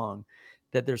so long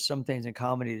that there's some things in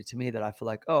comedy to me that I feel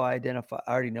like, oh, I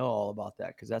already know all about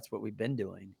that because that's what we've been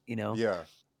doing, you know, Yeah.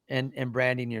 and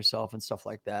branding yourself and stuff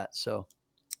like that. So,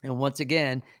 and once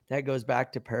again, that goes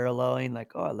back to paralleling,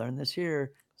 like, oh, I learned this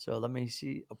here, so let me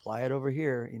see, apply it over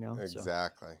here, you know. So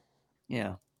Exactly.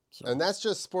 yeah, so And that's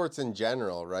just sports in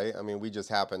general, right? I mean, we just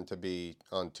happen to be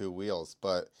on two wheels,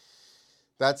 but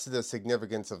that's the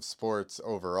significance of sports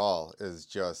overall is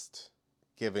just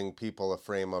giving people a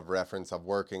frame of reference of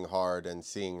working hard and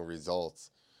seeing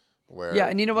results yeah, where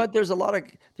and you know what? There's a lot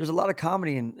of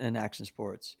comedy in action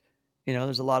sports. You know,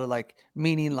 there's a lot of like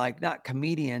meaning like not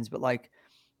comedians, but like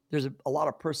there's a lot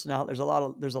of personality.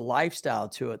 There's a lifestyle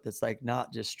to it that's like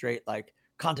not just straight like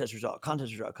contest result.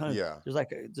 yeah.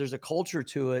 There's a culture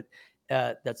to it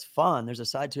that's fun. There's a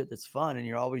side to it that's fun, and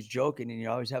you're always joking and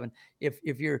you're always having. If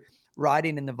you're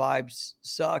riding and the vibes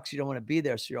sucks, you don't want to be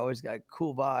there. So you're always got a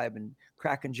cool vibe and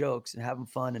cracking jokes and having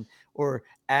fun, and or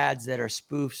ads that are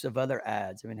spoofs of other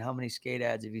ads. I mean, how many skate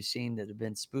ads have you seen that have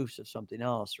been spoofs of something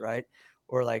else, right?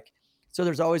 Or like, so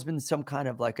there's always been some kind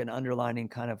of like an underlining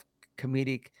kind of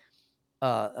comedic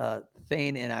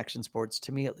thing in action sports,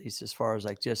 to me at least, as far as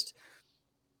like just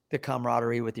the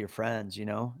camaraderie with your friends, you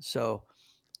know. So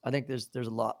I think there's a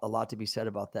lot to be said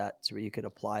about that, so where you could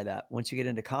apply that. Once you get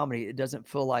into comedy, it doesn't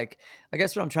feel like, I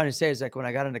guess what I'm trying to say is like when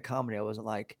I got into comedy, I wasn't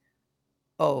like,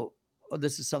 oh,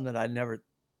 this is something that I never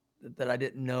that I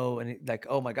didn't know, and like,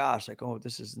 oh my gosh, like, oh,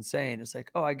 this is insane. It's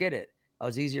like, oh, I get it. It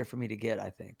was easier for me to get,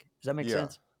 I think. Does that make Yeah.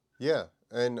 sense? Yeah.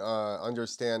 And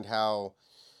understand how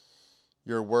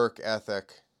your work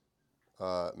ethic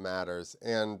matters.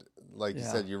 And like you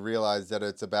Yeah. said, you realize that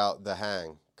it's about the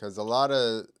hang. Because a lot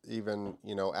of even,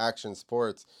 action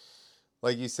sports,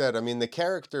 like you said, I mean, the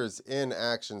characters in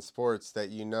action sports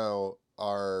that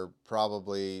are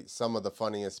probably some of the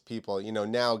funniest people.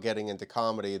 Now getting into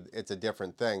comedy, it's a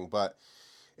different thing. But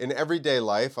in everyday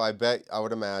life, I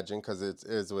would imagine, because it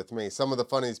is with me, some of the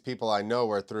funniest people I know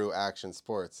are through action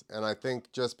sports. And I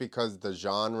think just because the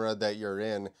genre that you're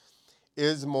in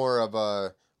is more of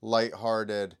a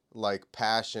lighthearted, like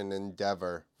passion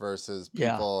endeavor versus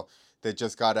Yeah. people that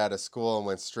just got out of school and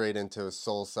went straight into a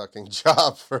soul sucking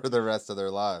job for the rest of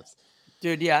their lives.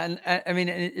 Dude, yeah, and I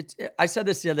mean, I said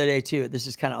this the other day too. This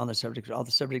is kind of on the subject, all the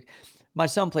subject. My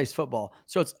son plays football,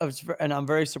 so and I'm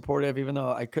very supportive, even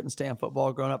though I couldn't stand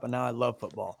football growing up, and now I love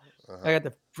football. I Uh got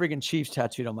the freaking Chiefs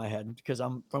tattooed on my head because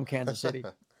I'm from Kansas City.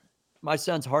 huh. My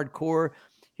son's hardcore.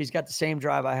 He's got the same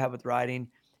drive I have with riding,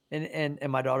 and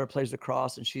my daughter plays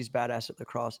lacrosse, and she's badass at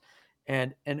lacrosse.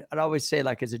 And I'd always say,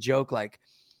 like, as a joke, like,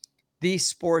 these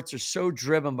sports are so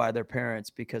driven by their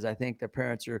parents because I think their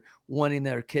parents are wanting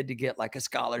their kid to get like a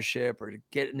scholarship or to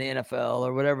get in the NFL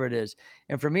or whatever it is.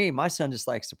 And for me, my son just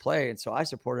likes to play. And so I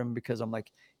support him because I'm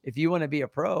like, if you want to be a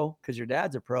pro, because your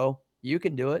dad's a pro, you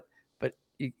can do it. But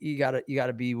you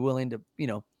gotta be willing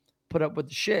to, put up with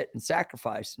the shit and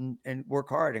sacrifice and work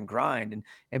hard and grind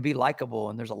and be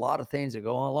likable. And there's a lot of things that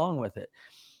go along with it,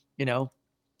 you know.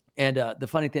 And the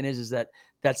funny thing is that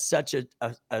that's such a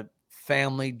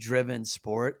family driven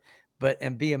sport. But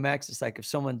in BMX, it's like if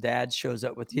someone dad shows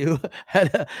up with you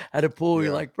at a pool,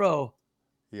 you're Yeah. like, bro,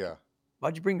 Yeah.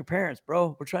 why'd you bring your parents,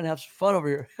 bro? We're trying to have some fun over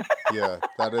here. Yeah.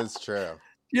 That is true.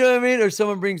 You know what I mean? Or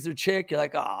someone brings their chick, you're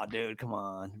like, oh, dude, come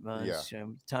on, man, Yeah.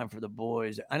 it's time for the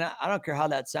boys. And I don't care how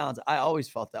that sounds. I always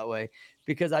felt that way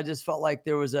because I just felt like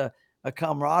there was a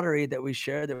camaraderie that we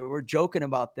shared, that we were joking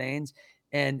about things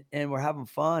and we're having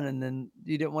fun. And then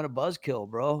you didn't want to buzzkill,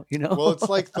 bro. Well, it's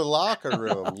like the locker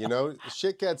room,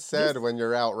 shit gets said Just, when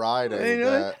you're out riding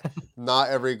that not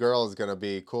every girl is going to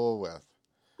be cool with.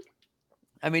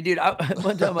 I mean, dude,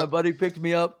 one time my buddy picked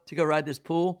me up to go ride this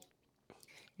pool,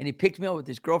 and he picked me up with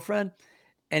his girlfriend,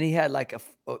 and he had like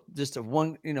just a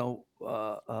one,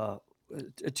 a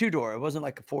two-door. It wasn't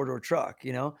like a four-door truck,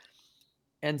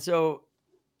 And so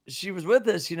she was with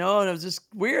us, and it was just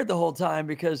weird the whole time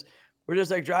because we're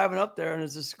just like driving up there and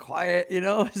it's just quiet,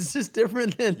 It's just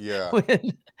different than Yeah.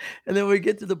 when and then we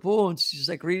get to the pool and she's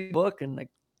like reading a book and like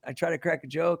I try to crack a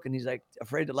joke and he's like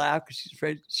afraid to laugh because she's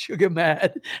afraid she'll get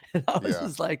mad. And I was Yeah.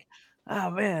 just like, oh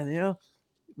man,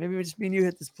 maybe we just me and you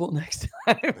hit this pool next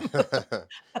time.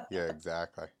 Yeah,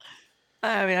 exactly.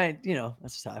 I mean,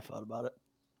 that's just how I felt about it.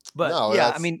 But No,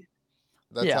 yeah, I mean,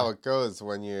 that's how yeah. it goes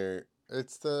when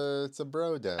it's a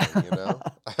bro down.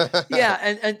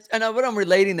 Yeah, and what I'm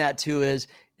relating that to is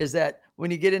that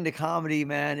when you get into comedy,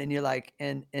 man, and you're like,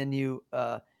 and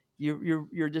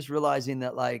you're just realizing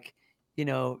that like,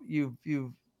 you've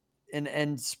in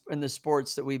the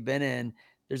sports that we've been in,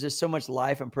 there's just so much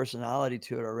life and personality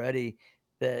to it already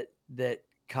that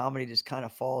comedy just kind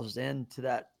of falls into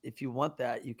that. If you want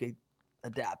that, you could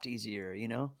adapt easier,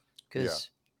 Yeah. because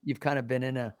you've kind of been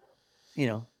in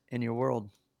your world,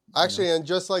 Actually, and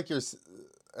just like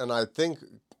and I think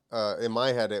in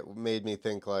my head it made me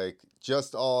think like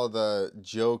just all the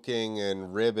joking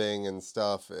and ribbing and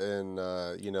stuff in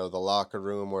the locker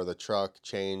room or the truck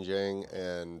changing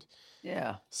and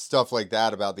Yeah. stuff like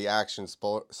that about the action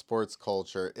sports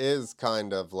culture is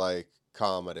kind of like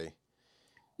comedy.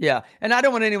 Yeah, and I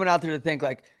don't want anyone out there to think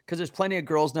like, because there's plenty of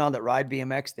girls now that ride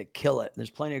BMX that kill it.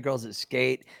 There's plenty of girls that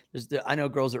skate. I know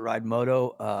girls that ride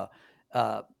moto,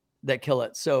 uh, that kill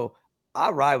it. So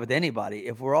I ride with anybody.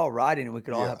 If we're all riding and we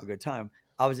could all Yeah. have a good time.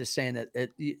 I was just saying that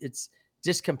it's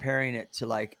just comparing it to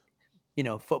like,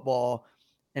 football,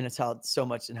 and it's how so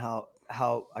much and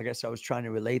how I guess I was trying to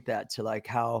relate that to like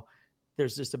how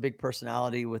there's just a big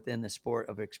personality within the sport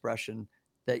of expression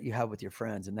that you have with your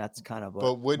friends, and that's kind of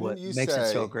But what makes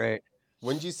it so great.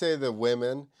 wouldn't you say the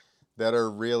women that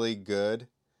are really good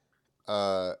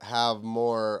have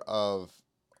more of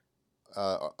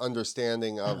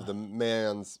understanding of the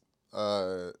man's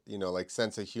like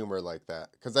sense of humor like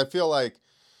that? Because I feel like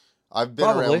I've been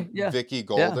around Probably, yeah, Vicky yeah,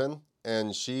 Golden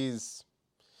and she's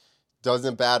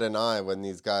doesn't bat an eye when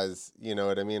these guys, you know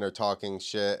what I mean, are talking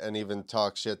shit and even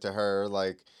talk shit to her.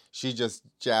 Like she just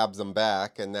jabs them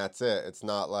back and that's it. It's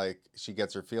not like she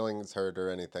gets her feelings hurt or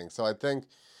anything. So I think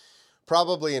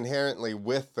probably inherently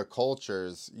with the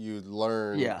cultures, you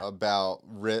learn yeah. about,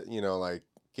 like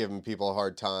giving people a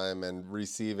hard time and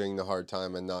receiving the hard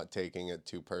time and not taking it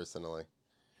too personally.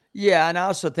 Yeah, and I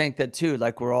also think that too,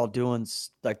 like we're all doing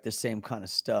like the same kind of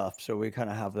stuff, so we kind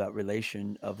of have that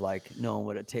relation of like knowing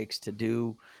what it takes to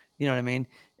do, you know what I mean?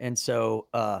 And so,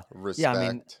 yeah, I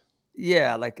mean, Respect.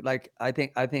 yeah, like I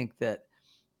think that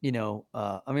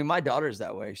I mean, my daughter's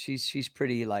that way. She's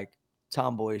pretty like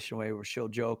tomboyish in a way where she'll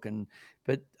joke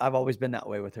but I've always been that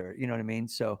way with her. You know what I mean?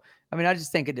 So I mean, I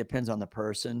just think it depends on the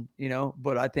person,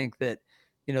 but I think that,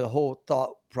 the whole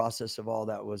thought process of all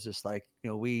that was just like,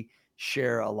 we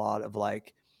share a lot of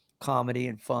like comedy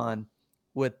and fun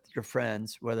with your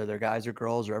friends, whether they're guys or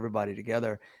girls or everybody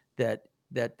together, that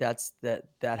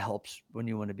that helps when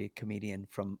you want to be a comedian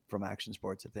from action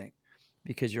sports, I think,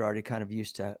 because you're already kind of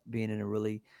used to being in a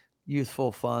really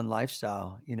youthful, fun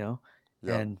lifestyle,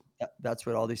 Yep. and that's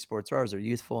what all these sports are. Is they're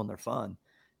youthful and they're fun.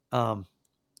 Um,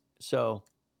 so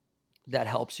that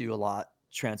helps you a lot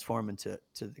transform to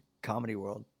the comedy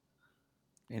world.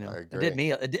 I It did agree.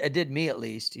 me. It did me at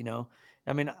least.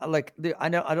 I mean, I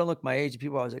know I don't look my age.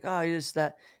 People are always like, "Oh, you're just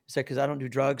that." It's like because I don't do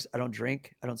drugs, I don't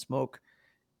drink, I don't smoke,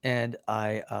 and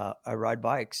I ride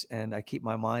bikes and I keep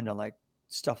my mind on like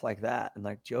stuff like that and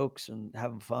like jokes and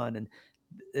having fun, and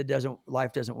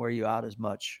life doesn't wear you out as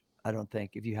much, I don't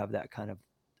think, if you have that kind of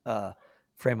uh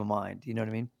frame of mind, you know what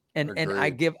I mean? And I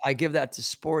Agreed. give that to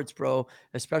sports, bro,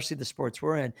 especially the sports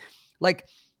we're in. Like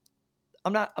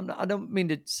I'm not I don't mean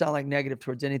to sound like negative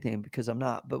towards anything because I'm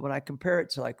not, but when I compare it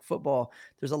to like football,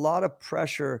 there's a lot of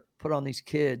pressure put on these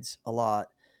kids a lot.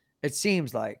 It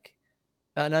seems like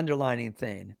an underlining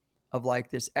thing of like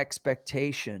this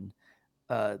expectation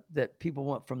that people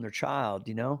want from their child,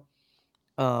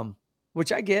 um,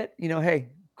 which I get, hey,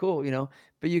 cool,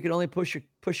 but you can only push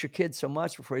your kid so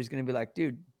much before he's going to be like,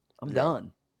 dude, I'm Yeah.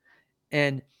 done.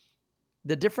 And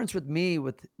the difference with me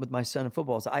with my son in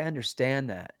football is I understand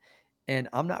that, and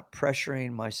I'm not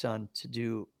pressuring my son to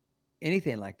do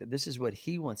anything like that. This is what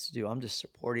he wants to do. I'm just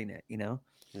supporting it.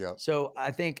 Yep. So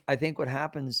I think what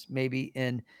happens maybe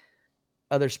in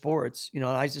other sports, and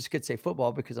I just could say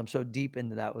football because I'm so deep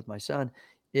into that with my son,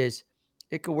 is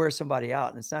it could wear somebody out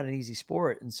and it's not an easy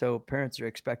sport. And so parents are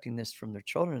expecting this from their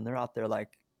children and they're out there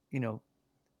like, you know,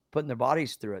 putting their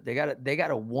bodies through it. They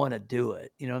gotta want to do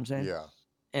it. You know what I'm saying? Yeah.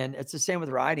 And it's the same with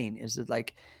riding, is that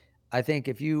like I think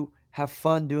if you have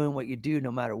fun doing what you do,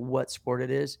 no matter what sport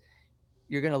it is,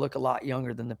 you're gonna look a lot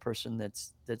younger than the person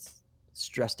that's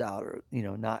stressed out or,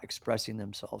 not expressing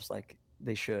themselves like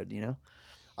they should,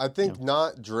 I you think know.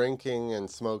 not drinking and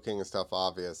smoking and stuff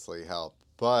obviously help,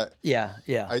 but Yeah,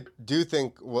 yeah. I do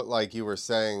think what like you were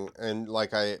saying and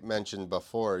like I mentioned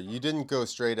before, you didn't go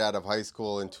straight out of high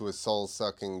school into a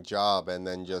soul-sucking job and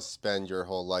then just spend your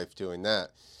whole life doing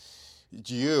that.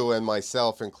 You and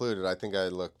myself included, I think I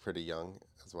look pretty young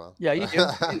as well. Yeah, you do.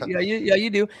 Yeah, you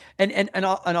do. And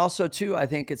also too, I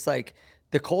think it's like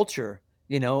the culture,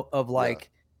 of Yeah. like,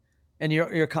 and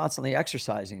you're constantly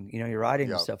exercising, you're riding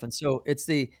and Yeah. stuff. And so it's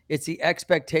the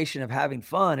expectation of having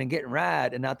fun and getting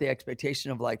rad and not the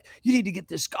expectation of like, you need to get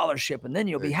this scholarship and then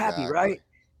you'll be happy, Exactly. right?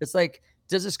 It's like,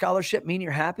 does a scholarship mean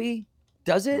you're happy?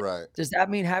 Does it? Right. Does that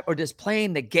mean happy, or does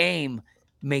playing the game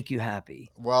make you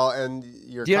happy? Well, and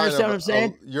you're Do you kind understand of what I'm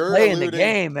saying? you're Playing the alluding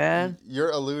game, man. you're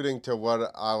alluding to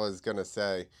what I was gonna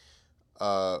say.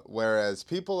 Whereas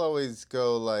people always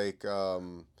go like,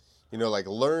 like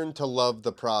learn to love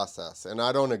the process, and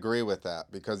I don't agree with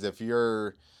that because if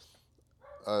you're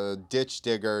a ditch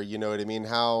digger, you know what I mean.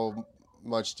 How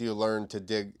much do you learn to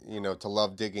dig? To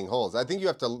love digging holes. I think you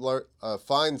have to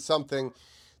find something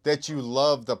that you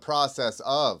love the process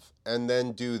of, and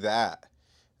then do that.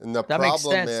 And the That makes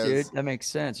problem sense, dude. is That makes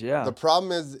sense. the Yeah.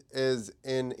 problem is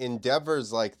in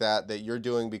endeavors like that you're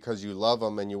doing because you love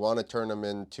them and you want to turn them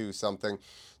into something.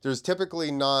 There's typically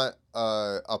not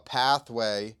a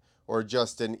pathway or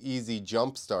just an easy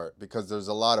jump start because there's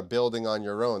a lot of building on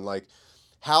your own. Like,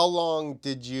 how long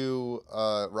did you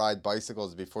ride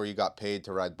bicycles before you got paid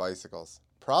to ride bicycles?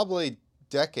 Probably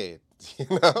decade.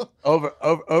 You know?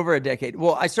 Over a decade.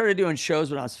 Well, I started doing shows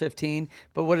when I was 15,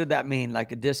 but what did that mean?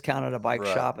 Like a discount at a bike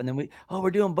Right. shop. And then we're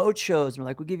doing boat shows. And we're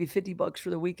like, we'll give you $50 for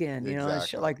the weekend, and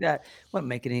shit Exactly. like that. Wasn't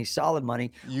making any solid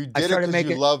money. You I did it started because you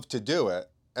making, love to do it.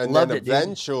 And then loved it, dude.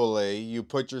 eventually you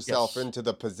put yourself Yes. into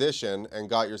the position and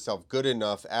got yourself good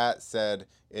enough at said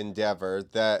endeavor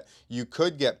that you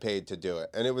could get paid to do it.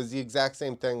 And it was the exact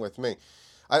same thing with me.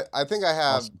 I think I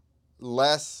have Awesome.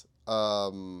 less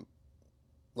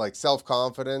like self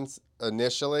confidence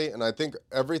initially. And I think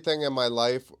everything in my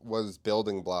life was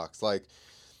building blocks. Like,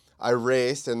 I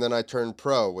raced and then I turned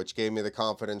pro, which gave me the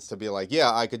confidence to be like,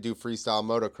 yeah, I could do freestyle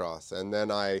motocross. And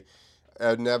then I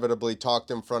inevitably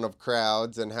talked in front of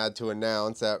crowds and had to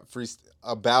announce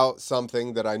about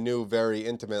something that I knew very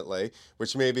intimately,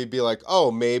 which maybe be like,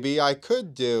 oh, maybe I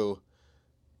could do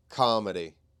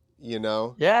comedy, you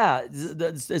know? Yeah,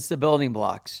 it's the building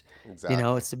blocks. You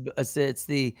know, Exactly. it's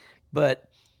the but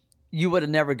you would have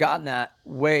never gotten that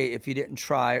way if you didn't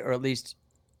try or at least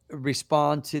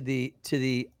respond to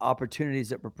the opportunities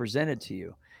that were presented to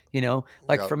you. You know,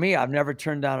 like Yep. for me, I've never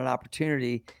turned down an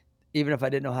opportunity, even if I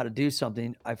didn't know how to do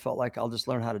something. I felt like I'll just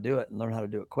learn how to do it and learn how to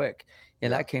do it quick.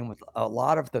 And Yeah. that came with a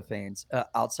lot of the things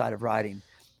outside of writing.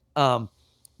 Um,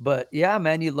 but yeah,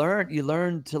 man, you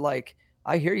learn to like,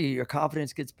 I hear you, your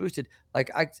confidence gets boosted. Like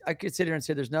I could sit here and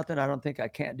say there's nothing I don't think I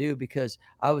can't do because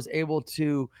I was able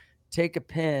to take a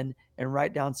pen and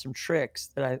write down some tricks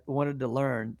that I wanted to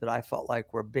learn that I felt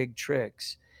like were big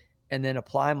tricks and then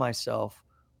apply myself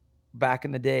back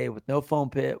in the day with no foam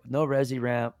pit, with no resi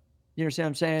ramp. You understand what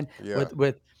I'm saying? Yeah.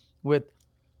 With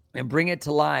and bring it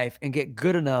to life and get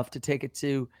good enough to take it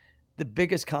to the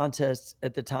biggest contests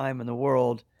at the time in the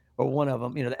world, or one of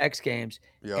them, the X Games,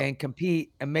 Yep. and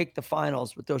compete and make the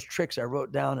finals with those tricks I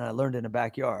wrote down and I learned in the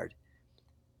backyard.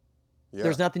 Yeah.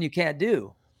 There's nothing you can't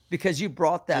do because you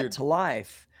brought that Dude, to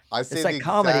life. I It's say the like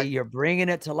comedy, exact you're bringing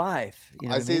it to life. You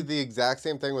know I what I say mean? the exact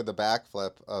same thing with the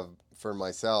backflip of for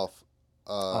myself.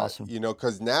 Awesome.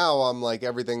 Cuz now I'm like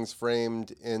everything's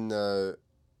framed in the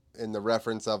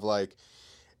reference of like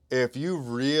if you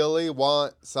really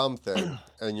want something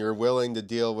and you're willing to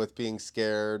deal with being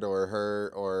scared or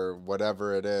hurt or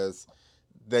whatever it is,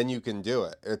 then you can do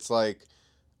it. It's like,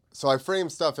 so I frame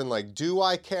stuff in like, do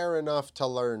I care enough to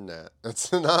learn that?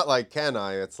 It's not like, can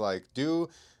I? It's like, do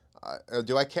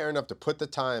I care enough to put the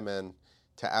time in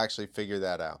to actually figure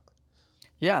that out?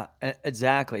 Yeah,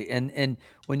 exactly. And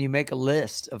when you make a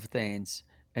list of things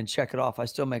and check it off, I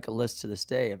still make a list to this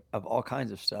day of all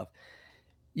kinds of stuff.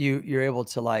 You're able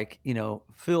to like,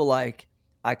 feel like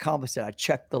I accomplished it. I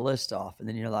checked the list off, and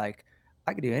then you're like,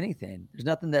 I can do anything. There's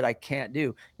nothing that I can't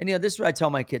do. And this is what I tell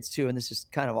my kids too. And this is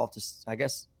kind of off this, I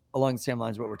guess, along the same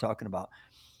lines of what we're talking about.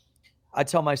 I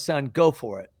tell my son, go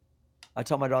for it. I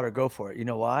tell my daughter, go for it. You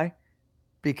know why?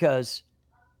 Because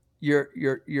your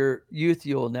youth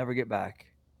you'll never get back.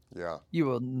 Yeah. You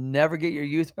will never get your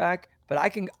youth back. But I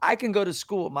can go to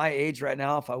school at my age right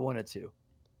now if I wanted to.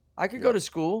 I could go Yep. to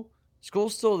school.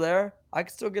 School's still there. I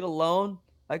could still get a loan.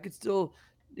 I could still,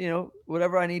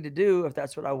 whatever I need to do if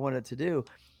that's what I wanted to do.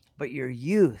 But your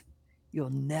youth, you'll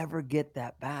never get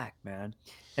that back, man.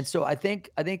 And so I think,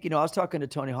 I was talking to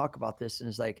Tony Hawk about this, and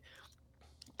it's like,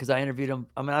 because I interviewed him.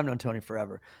 I mean, I've known Tony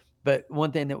forever, but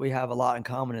one thing that we have a lot in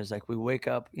common is like we wake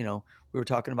up. We were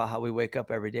talking about how we wake up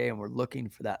every day and we're looking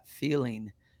for that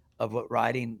feeling of what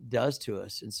riding does to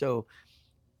us, and so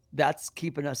that's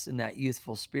keeping us in that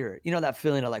youthful spirit. That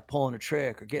feeling of like pulling a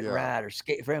trick or getting Yeah. rad or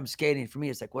skate. For him, skating for me,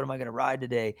 it's like, what am I going to ride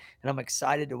today? And I'm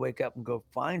excited to wake up and go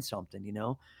find something.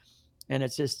 And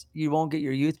it's just, you won't get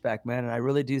your youth back, man. And I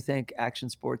really do think action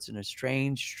sports, in a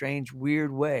strange,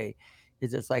 weird way,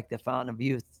 is it's like the fountain of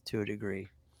youth to a degree.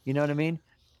 You know what I mean?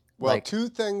 Well, Like, two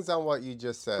things on what you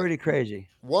just said. pretty crazy.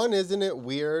 One, isn't it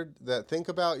weird that think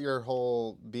about your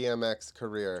whole BMX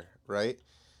career, right?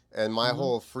 And my Hmm.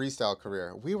 whole freestyle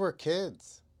career. We were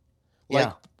kids. Like,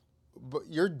 Yeah. but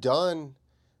you're done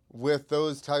with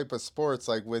those type of sports,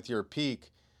 like with your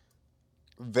peak,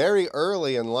 very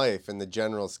early in life in the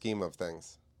general scheme of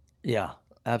things. Yeah.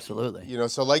 Absolutely.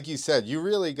 So like you said, you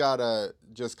really gotta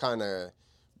just kind of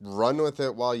run with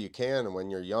it while you can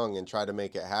when you're young and try to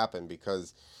make it happen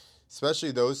because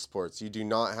especially those sports, you do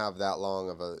not have that long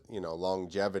of a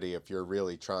longevity if you're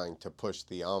really trying to push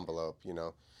the envelope.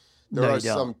 There No, are you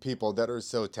don't. some people that are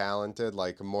so talented,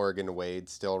 like Morgan Wade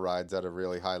still rides at a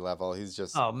really high level. He's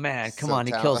just Oh, man. Come so on.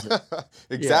 He kills it. talented.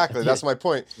 Yeah. Exactly, Yeah. that's my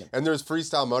point. Yeah. And there's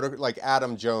freestyle motor like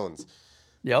Adam Jones.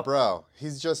 Yep. Bro,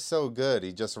 he's just so good.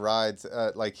 He just rides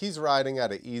like he's riding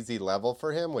at an easy level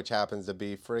for him, which happens to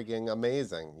be frigging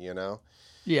amazing.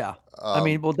 Yeah. I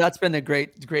mean, Um, well, that's been the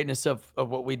greatness of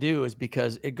what we do, is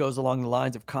because it goes along the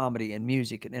lines of comedy and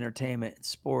music and entertainment and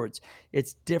sports.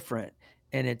 It's different.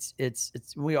 And it's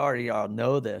we already all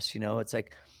know this, it's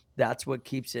like that's what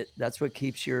keeps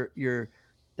your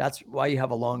that's why you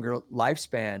have a longer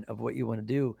lifespan of what you want to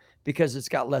do, because it's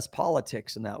got less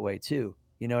politics in that way too.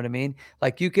 You know what I mean?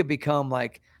 Like you could become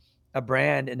like a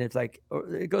brand, and it's like,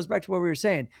 it goes back to what we were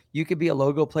saying. You could be a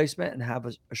logo placement and have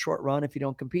a short run if you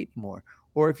don't compete anymore.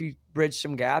 Or if you bridge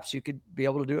some gaps, you could be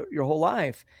able to do it your whole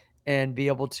life and be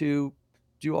able to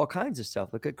do all kinds of stuff.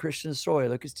 Look at Christian Soy,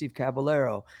 look at Steve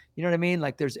Caballero. You know what I mean?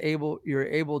 Like you're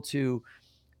able to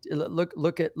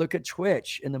look at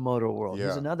Twitch in the motor world. He's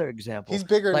yeah. another example. He's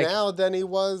bigger Like, now than he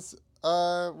was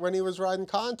when he was riding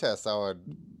contests, I would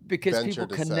because venture people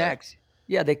to say. connect.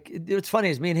 Yeah, they. What's funny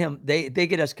is me and him. They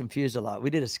get us confused a lot. We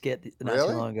did a skit not too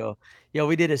Really? long ago. Yeah,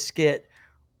 we did a skit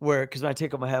where because when I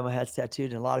take off my head's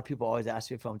tattooed, and a lot of people always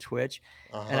ask me if I'm Twitch,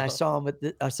 and Uh-huh. I saw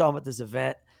him at this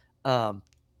event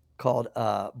called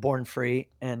Born Free,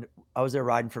 and I was there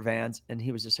riding for Vans, and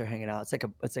he was just there hanging out.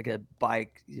 It's like a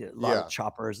bike, a lot of Yeah.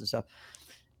 choppers and stuff,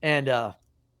 and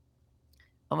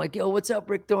I'm like, yo, what's up,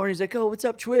 Rick Thorne? He's like, oh, what's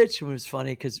up, Twitch? And it was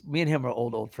funny because me and him are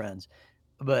old friends.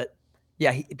 But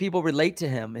yeah, people relate to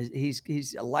him.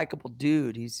 He's a likable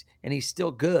dude. He's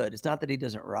still good. It's not that he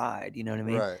doesn't ride. You know what I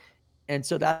mean? Right. And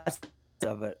so that's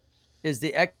of it is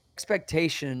the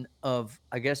expectation of,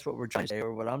 I guess, what we're trying to say,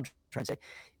 or what I'm trying to say,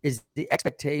 is the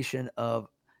expectation of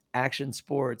action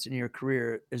sports in your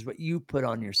career is what you put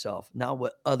on yourself, not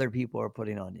what other people are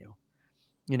putting on you.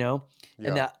 You know, and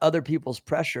Yeah. that other people's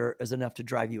pressure is enough to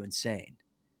drive you insane.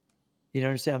 You know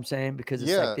understand what I'm saying? Because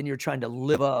it's like Yeah. then you're trying to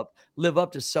live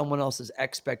up to someone else's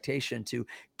expectation to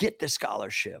get the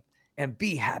scholarship and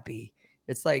be happy.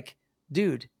 It's like,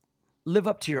 dude, live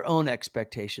up to your own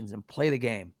expectations and play the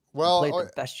game and play it Well,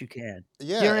 the best you can.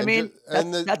 You know yeah, what I and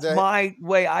mean? That's the my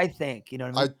way I think. You know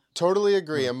what I I mean? totally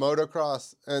agree. Mm. In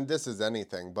motocross, and this is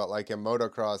anything, but like in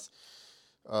motocross,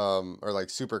 or like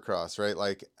supercross, right?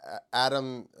 Like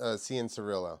Adam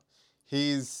Cianciarulo,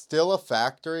 he's still a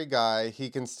factory guy. He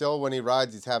can still, when he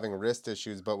rides, he's having wrist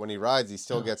issues, but when he rides, he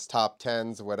still gets top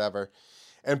tens, whatever.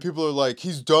 And people are like,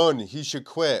 he's done. He should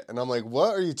quit. And I'm like, what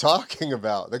are you talking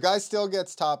about? The guy still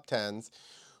gets top tens.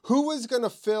 Who is gonna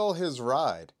fill his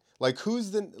ride? Like,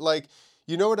 who's the like?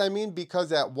 You know what I mean?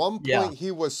 Because at one Yeah. point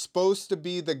he was supposed to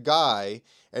be the guy,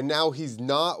 and now he's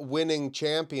not winning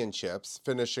championships,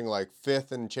 finishing like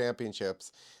fifth in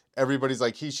championships. Everybody's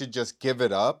like, he should just give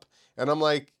it up. And I'm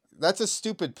like, that's a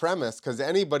stupid premise because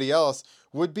anybody else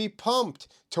would be pumped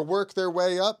to work their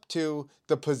way up to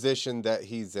the position that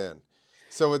he's in.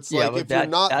 So it's Yeah, like, but if you're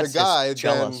not the that's just guy, then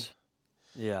jealous.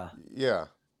 Yeah. yeah.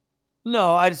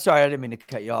 No, I sorry, I didn't mean to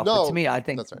cut you off. But to No, me, I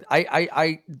think that's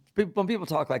right. when people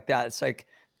talk like that, it's like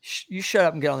you shut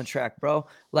up and get on the track, bro.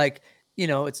 Like,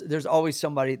 there's always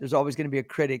somebody, there's always going to be a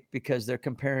critic because they're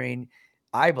comparing.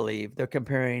 I believe they're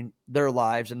comparing their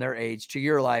lives and their age to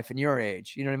your life and your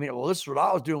age. You know what I mean? Well, this is what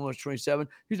I was doing when I was 27.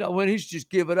 He's not winning. He should just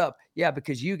give it up. Yeah,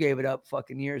 because you gave it up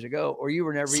fucking years ago, or you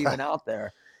were never even out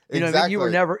there. You know what I mean?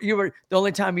 Exactly. You were the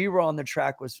only time you were on the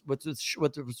track was with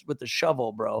the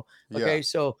shovel, bro. Yeah. Okay,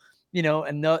 so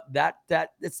and that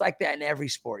it's like that in every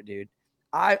sport, dude.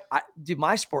 Dude,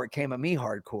 my sport came at me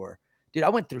hardcore. Dude, I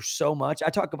went through so much. I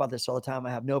talk about this all the time. I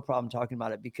have no problem talking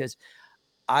about it because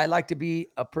I like to be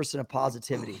a person of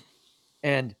positivity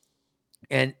and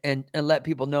let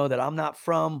people know that I'm not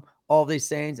from all these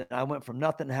things. And I went from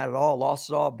nothing, had it all, lost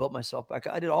it all, built myself back.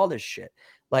 I did all this shit.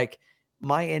 Like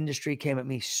my industry came at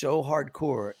me so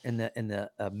hardcore in the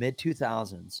mid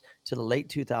 2000s to the late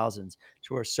 2000s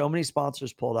to where so many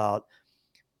sponsors pulled out.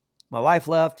 My wife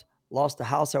left, lost the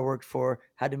house I worked for,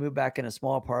 had to move back in a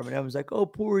small apartment. Everyone's like, "Oh,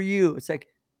 poor you." It's like,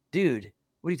 dude,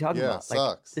 what are you talking Yeah. about? Like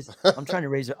Sucks. this, I'm trying to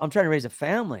raise a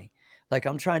family. Like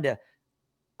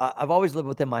I've always lived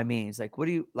within my means.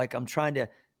 Like, I'm trying to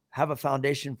have a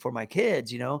foundation for my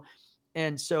kids,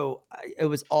 And so it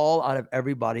was all out of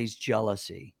everybody's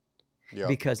jealousy Yep.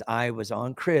 because I was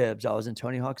on Cribs. I was in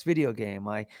Tony Hawk's video game.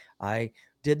 I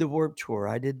did the Warp Tour.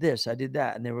 I did this. I did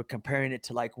that. And they were comparing it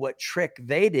to like what trick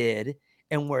they did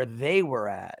and where they were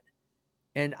at.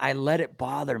 And I let it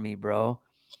bother me, bro.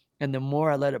 And the more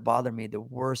I let it bother me, the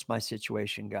worse my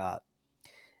situation got.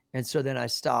 And so then I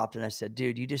stopped and I said,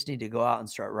 dude, you just need to go out and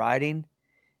start riding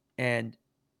and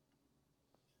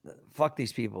fuck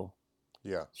these people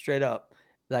Yeah. straight up.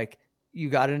 Like you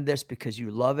got into this because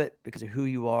you love it, because of who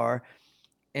you are.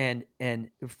 And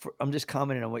I'm just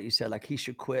commenting on what you said, like he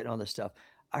should quit and all this stuff.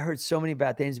 I heard so many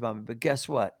bad things about me, but guess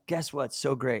what? Guess what's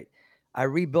so great? I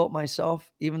rebuilt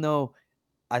myself, even though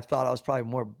I thought I was probably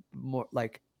more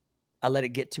like I let it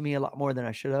get to me a lot more than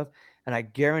I should have. And I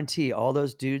guarantee all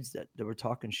those dudes that were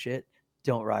talking shit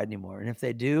don't ride anymore. And if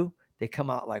they do, they come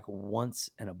out like once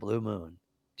in a blue moon.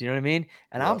 Do you know what I mean?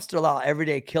 And I'm Yep. still out every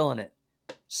day killing it.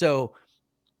 So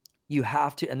you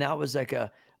have to, and that was like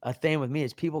a thing with me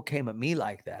is people came at me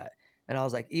like that. And I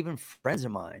was like, even friends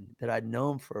of mine that I'd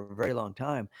known for a very long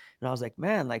time. And I was like,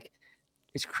 man, like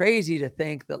it's crazy to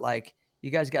think that like you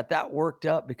guys got that worked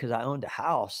up because I owned a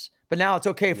house, but now it's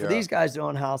okay for Yeah. these guys to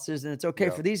own houses and it's okay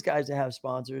for Yep. these guys to have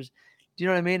sponsors. Do you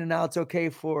know what I mean? And now it's okay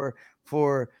for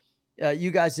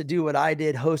you guys to do what I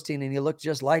did hosting and you look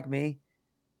just like me.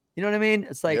 You know what I mean?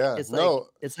 It's like, Yeah. No.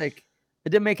 it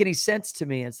didn't make any sense to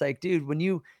me. It's like, dude,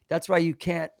 that's why you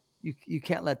can't you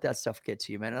can't let that stuff get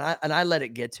to you, man. And I let it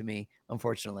get to me,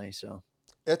 unfortunately. So,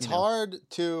 It's you know, hard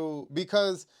to,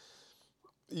 because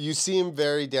you seem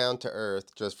very down to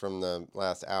earth just from the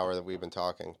last hour that we've been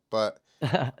talking. But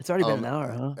it's already been an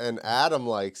hour, and Adam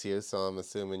likes you, so I'm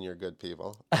assuming you're good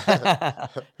people. huh?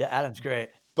 Yeah, Adam's great.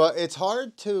 But it's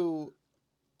hard to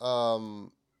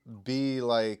be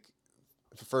like,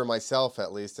 for myself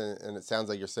at least, and it sounds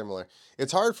like you're similar.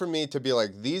 It's hard for me to be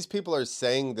like, these people are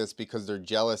saying this because they're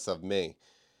jealous of me.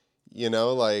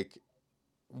 Like,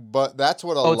 but that's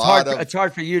what a Oh, lot it's of,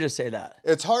 hard for you to say that.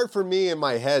 it's hard for me in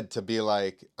my head to be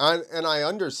like, and I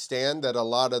understand that a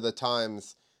lot of the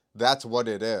times that's what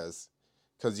it is.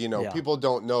 Because, Yeah. people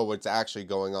don't know what's actually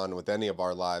going on with any of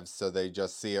our lives. So they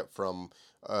just see it from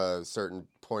a certain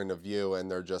point of view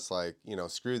and they're just like,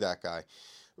 screw that guy.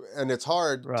 And it's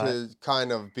hard Right. to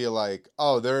kind of be like,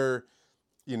 oh,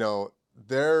 you know,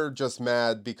 they're just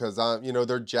mad because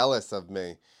they're jealous of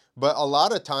me. But a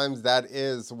lot of times that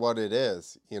is what it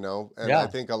is, and I Yeah.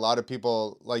 think a lot of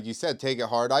people, like you said, take it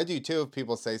hard. I do too. If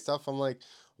people say stuff, I'm like,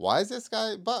 why is this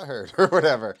guy butthurt or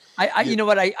whatever? You know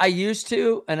what, I used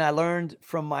to, and I learned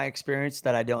from my experience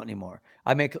that I don't anymore.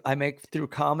 I make through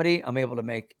comedy, I'm able to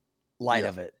make light Yeah.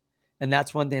 of it. And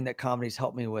that's one thing that comedy's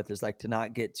helped me with, is like to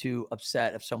not get too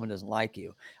upset if someone doesn't like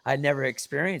you. I'd never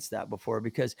experienced that before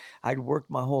because I'd worked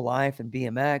my whole life in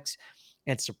BMX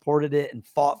and supported it and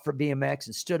fought for BMX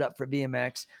and stood up for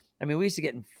BMX. I mean, we used to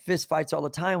get in fist fights all the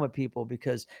time with people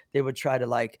because they would try to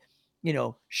like,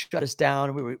 shut us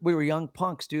down. We were young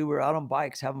punks, dude. We were out on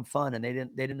bikes having fun, and they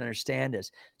didn't understand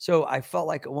us. So I felt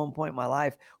like at one point in my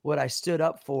life, what I stood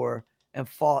up for and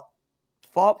fought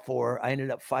for, I ended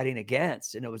up fighting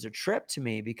against, and it was a trip to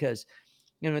me because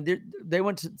they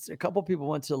went to a couple people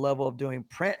went to the level of doing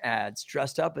print ads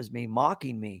dressed up as me,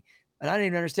 mocking me, and I didn't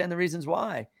even understand the reasons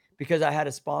why, because I had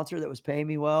a sponsor that was paying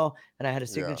me well, and I had a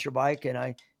Yeah. signature bike, and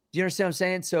do you understand what I'm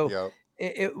saying? So Yep.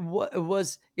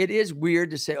 it is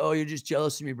weird to say, oh, you're just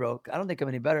jealous of me, bro. I don't think I'm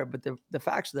any better, but the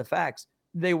facts are the facts.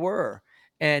 They were.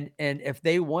 And if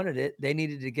they wanted it, they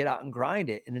needed to get out and grind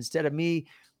it. And instead of me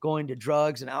going to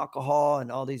drugs and alcohol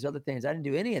and all these other things, I didn't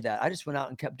do any of that. I just went out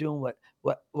and kept doing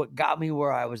what got me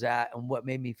where I was at and what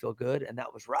made me feel good. And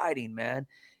that was riding, man.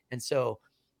 And so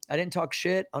I didn't talk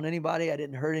shit on anybody. I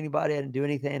didn't hurt anybody. I didn't do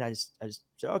anything. I just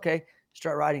said, okay,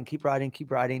 start riding, keep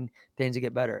riding, things will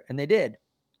get better. And they did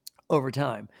over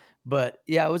time. But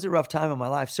yeah, it was a rough time in my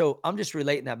life. So I'm just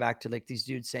relating that back to like these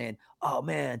dudes saying, oh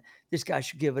man, this guy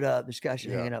should give it up. This guy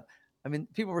should hang Yeah. it up. I mean,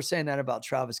 people were saying that about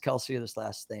Travis Kelce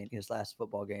his last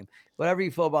football game. Whatever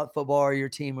you feel about football or your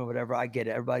team or whatever, I get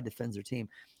it. Everybody defends their team.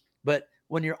 But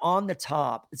when you're on the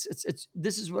top, it's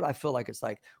this is what I feel like it's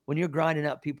like. When you're grinding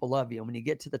up, people love you. And when you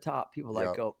get to the top, people like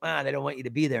Yep. go, they don't want you to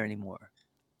be there anymore.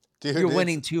 Dude, You're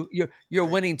winning you're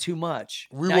winning too much.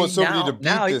 we want somebody to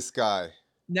beat this guy.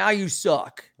 Now you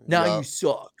suck. Now you Yep.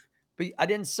 suck. But I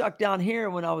didn't suck down here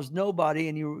when I was nobody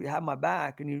and you had my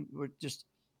back and you were just,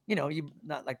 you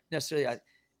not like necessarily I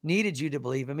needed you to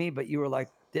believe in me, but you were like,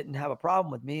 didn't have a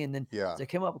problem with me. And then Yeah. as I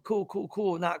came up, cool,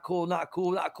 not cool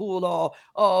at all.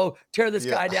 Oh, tear this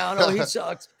Yeah. guy down. Oh, he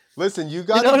sucks. Listen, you You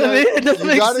gotta know what I mean? get It doesn't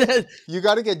make sense. you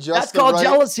gotta get just That's the called right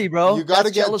jealousy, bro. you gotta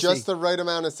That's get jealousy. just the right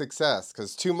amount of success,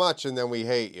 because too much and then we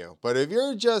hate you. But if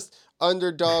you're just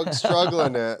underdog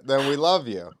struggling it, then we love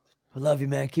you. I love you,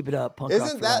 man. Keep it up. Punk rock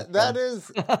Isn't for life,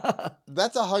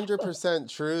 that's 100%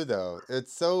 true though.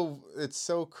 It's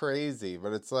so crazy,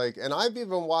 but it's like, and I've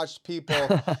even watched people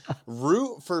bro.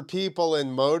 root for people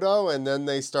in moto and then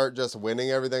they start just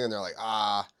winning everything and they're like,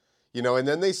 and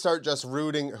then they start just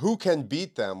rooting who can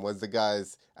beat them, was the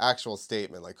guy's actual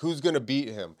statement, like who's gonna beat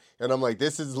him. And I'm like,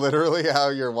 this is literally how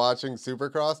you're watching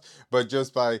Supercross, but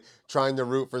just by trying to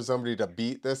root for somebody to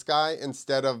beat this guy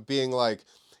instead of being like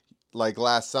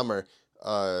last summer,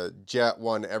 Jet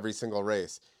won every single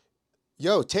race.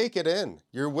 Yo, take it in.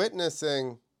 You're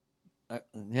witnessing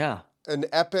Yeah. an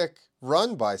epic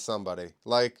run by somebody.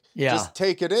 Like, Yeah. just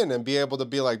take it in and be able to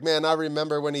be like, man, I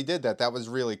remember when he did that. That was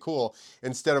really cool.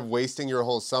 Instead of wasting your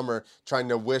whole summer trying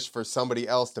to wish for somebody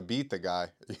else to beat the guy.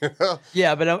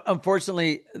 Yeah, but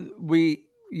unfortunately,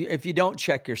 if you don't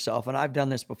check yourself, and I've done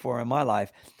this before in my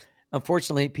life,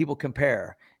 unfortunately, people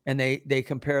compare and they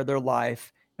compare their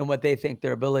life and what they think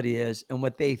their ability is and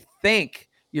what they think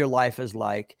your life is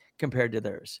like compared to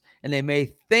theirs. And they may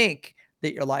think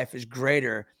that your life is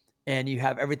greater and you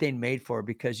have everything made for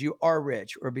because you are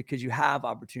rich or because you have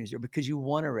opportunities or because you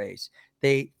want to race.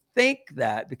 They think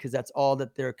that because that's all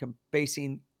that they're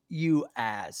basing you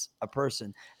as a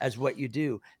person, as what you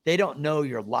do. They don't know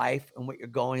your life and what you're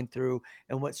going through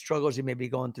and what struggles you may be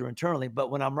going through internally. But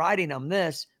when I'm riding, I'm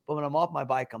this, but when I'm off my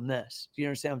bike, I'm this. Do you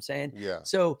understand what I'm saying? Yeah.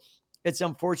 So it's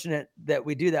unfortunate that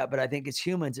we do that, but I think as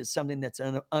humans, it's something that's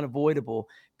unavoidable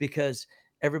because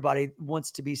everybody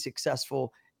wants to be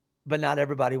successful, but not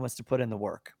everybody wants to put in the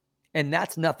work. And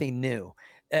that's nothing new.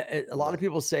 A lot of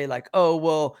people say like, oh,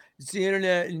 well, it's the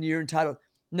internet and you're entitled.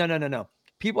 No.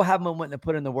 People haven't been wanting to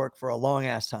put in the work for a long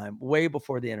ass time, way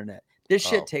before the internet. This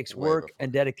shit takes work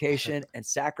and dedication and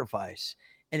sacrifice.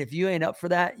 And if you ain't up for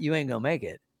that, you ain't gonna make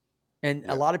it. And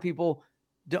a lot of people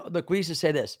don't look. We used to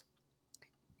say this: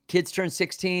 kids turn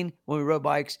 16 when we rode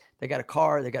bikes. They got a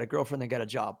car, they got a girlfriend, they got a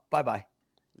job. Bye bye.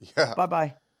 Yeah. Bye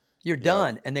bye. You're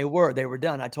done. And they were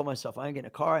done. I told myself, I ain't getting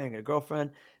a car, I ain't getting a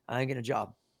girlfriend, I ain't getting a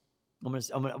job.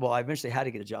 Well, I eventually had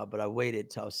to get a job, but I waited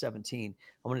till I was 17.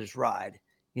 I'm gonna just ride,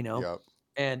 you know. Yep.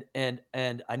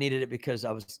 And I needed it because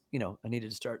I was, I needed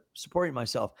to start supporting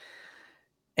myself.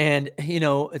 And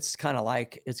it's kind of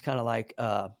like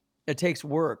it takes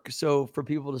work. So for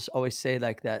people to always say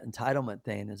like that entitlement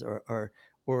thing is or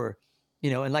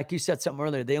and like you said something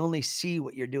earlier, they only see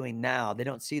what you're doing now. They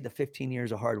don't see the 15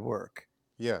 years of hard work.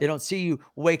 Yeah. They don't see you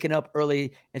waking up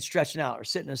early and stretching out or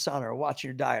sitting in a sauna or watching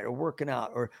your diet or working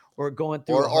out or going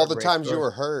through or all the times you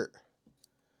were hurt.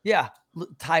 Yeah,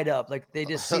 tied up. Like they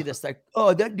just see this like,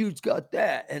 oh, that dude's got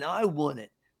that and I want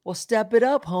it. Well, step it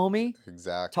up, homie.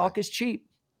 Exactly. Talk is cheap.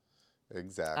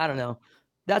 Exactly. I don't know.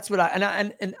 That's what and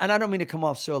I don't mean to come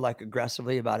off so like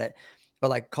aggressively about it or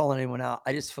like calling anyone out.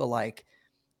 I just feel like,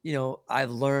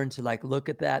 I've learned to like look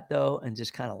at that though and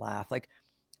just kind of laugh. Like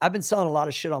I've been selling a lot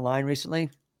of shit online recently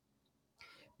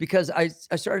because I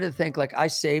started to think like I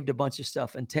saved a bunch of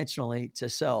stuff intentionally to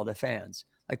sell to fans,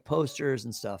 like posters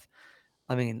and stuff.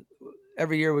 I mean,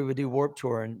 every year we would do Warped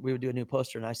Tour and we would do a new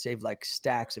poster and I saved like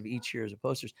stacks of each year's of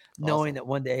posters, knowing that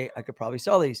one day I could probably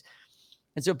sell these.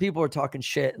 And so people were talking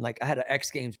shit. And like I had an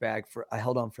XGames bag I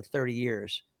held on for 30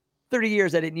 years. 30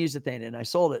 years I didn't use the thing and I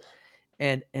sold it.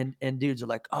 And dudes are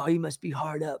like, oh, you must be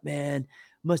hard up, man.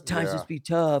 Times must be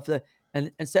tough.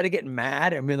 And instead of getting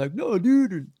mad and being like, no,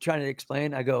 dude, or trying to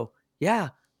explain, I go, yeah,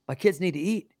 my kids need to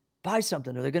eat. Buy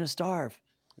something or they're going to starve.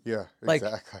 Yeah, Like,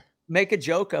 exactly. make a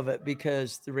joke of it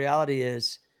because the reality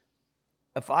is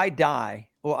if I die,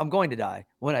 well, I'm going to die.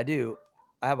 When I do,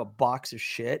 I have a box of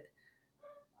shit.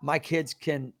 My kids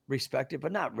can respect it,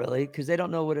 but not really because they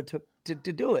don't know what it took to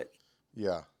do it.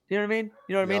 Yeah. You know what I mean?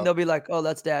 You know what I mean? They'll be like, oh,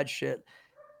 that's dad's shit.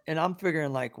 And I'm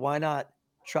figuring like, why not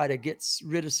try to get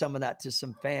rid of some of that to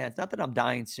some fans? Not that I'm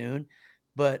dying soon,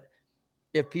 but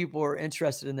if people are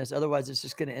interested in this, otherwise it's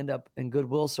just going to end up in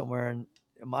Goodwill somewhere and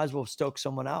it might as well stoke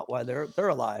someone out while they're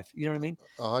alive. You know what I mean?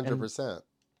 100%.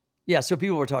 Yeah. So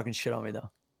people were talking shit on me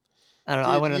though. I don't know.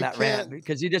 I Dude, went on that rant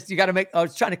because you got to I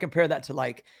was trying to compare that to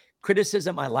like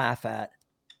criticism I laugh at.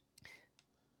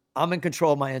 I'm in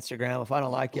control of my Instagram. If I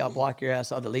don't like you, I'll block your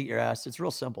ass. I'll delete your ass. It's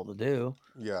real simple to do.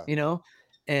 Yeah.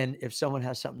 And if someone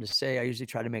has something to say, I usually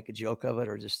try to make a joke of it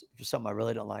or just if something I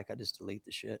really don't like, I just delete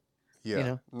the shit.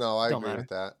 Yeah. No, I agree with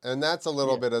that. And that's a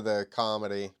little bit of the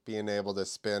comedy, being able to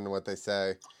spin what they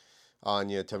say on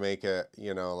you to make it,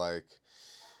 like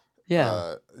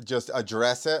just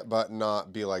address it, but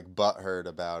not be like butthurt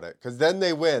about it. Because then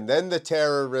they win. Then the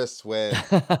terrorists win.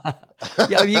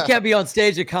 Yeah, you can't be on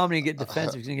stage at comedy and get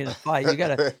defensive and get in a fight. You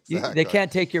gotta. Exactly. They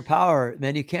can't take your power,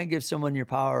 man. You can't give someone your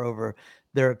power over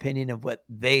their opinion of what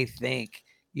they think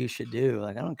you should do.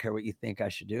 Like I don't care what you think I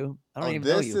should do. I don't even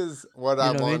know you. This is what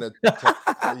I wanted.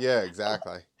 Yeah,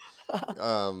 exactly.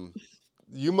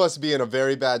 You must be in a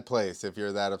very bad place if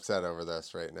you're that upset over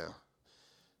this right now.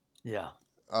 Yeah.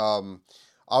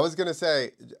 I was gonna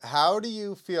say, how do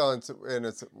you feel? And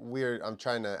it's weird. I'm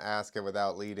trying to ask it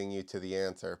without leading you to the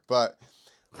answer, but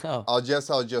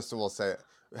we'll say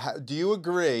it. Do you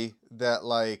agree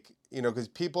that because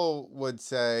people would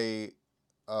say,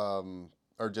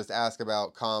 or just ask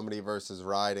about comedy versus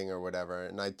riding or whatever,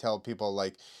 and I tell people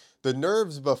like, the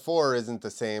nerves before isn't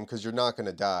the same because you're not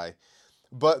gonna die,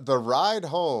 but the ride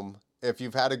home, if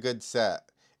you've had a good set,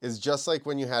 is just like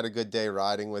when you had a good day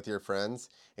riding with your friends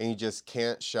and you just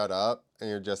can't shut up and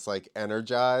you're just like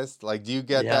energized. Like, do you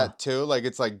get that too? Like,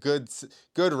 it's like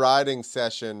good riding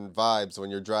session vibes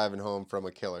when you're driving home from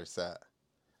a killer set.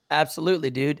 Absolutely,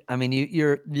 dude. I mean,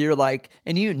 you're like,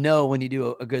 and when you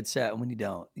do a good set and when you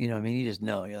don't, you know what I mean? You just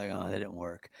know, you're like, oh, that didn't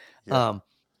work. Yeah.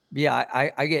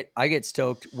 I get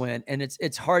stoked when, and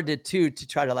it's hard to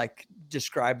try to like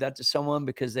describe that to someone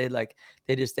because they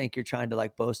just think you're trying to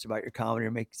like boast about your comedy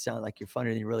or make it sound like you're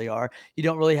funnier than you really are. You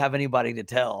don't really have anybody to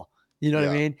tell. You know what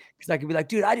I mean? Because I could be like,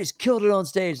 dude, I just killed it on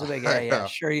stage. They're like, yeah,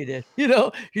 sure you did.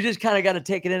 You just kind of got to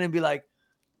take it in and be like,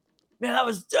 man, that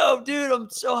was dope, dude. I'm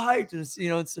so hyped. And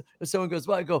if someone goes,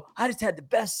 well, I go, I just had the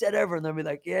best set ever. And they'll be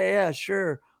like, yeah,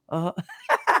 sure.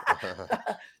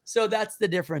 So that's the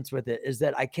difference with it, is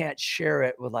that I can't share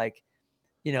it with like,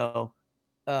 you know,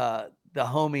 the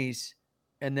homies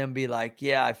and then be like,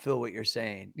 "Yeah, I feel what you're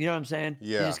saying." You know what I'm saying?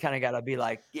 You Yeah. just kinda gotta be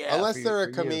like, "Yeah, Unless they're a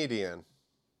for you." comedian,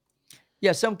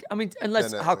 Yeah, some I mean,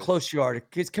 unless then how it's close you are to,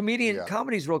 because yeah,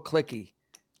 comedy's real clicky,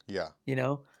 yeah, you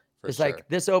know? for It's sure. like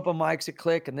this open mic's a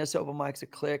click, and this open mic's a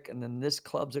click, and then this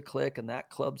club's a click, and that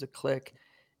club's a click.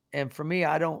 And for me,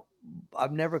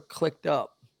 I've never clicked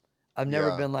up. I've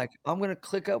never Yeah, been like, "I'm gonna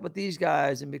click up with these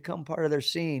guys and become part of their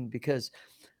scene," because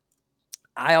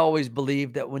I always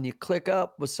believe that when you click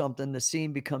up with something, the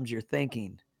scene becomes your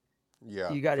thinking.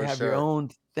 yeah, You gotta for have your sure. own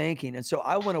thinking, and so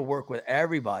I wanna work with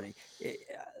everybody.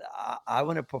 I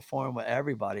wanna perform with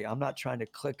everybody. I'm not trying to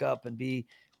click up and be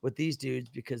with these dudes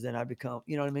because then I become,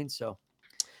 you know what I mean? So,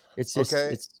 it's just Okay,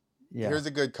 it's yeah. here's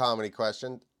a good comedy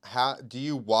question. How do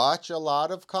you watch a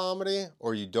lot of comedy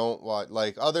or you don't watch,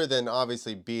 like, other than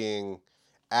obviously being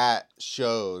at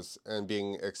shows and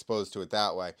being exposed to it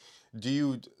that way? Do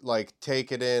you like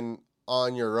take it in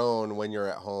on your own when you're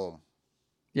at home?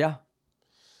 Yeah.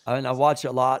 I mean, I watch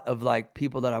a lot of, like,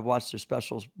 people that I've watched their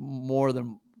specials more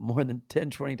than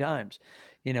 10, 20 times.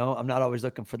 I'm not always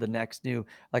looking for the next new,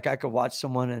 like, I could watch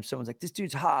someone and if someone's like, "This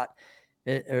dude's hot,"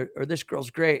 or "This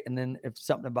girl's great," and then if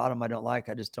something about them I don't like,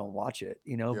 I just don't watch it,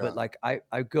 but, Yeah, like, I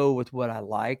go with what I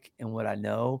like and what I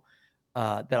know,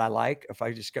 that I like if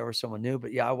I discover someone new,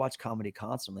 but, yeah, I watch comedy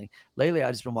constantly. Lately,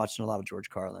 I just been watching a lot of George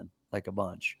Carlin, like, a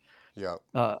bunch. yeah,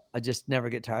 I just never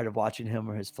get tired of watching him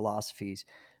or his philosophies.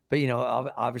 But,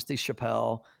 obviously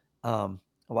Chappelle, I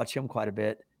watch him quite a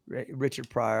bit. Richard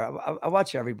Pryor, I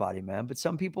watch everybody, man. But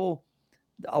some people,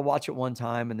 I'll watch it one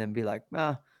time and then be like,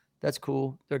 "Ah, that's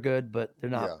cool. They're good, but they're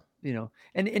not." yeah,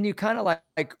 And you kind of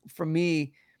like for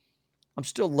me, I'm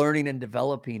still learning and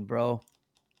developing, bro.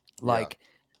 yeah, Like,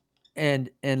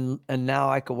 and now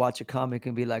I could watch a comic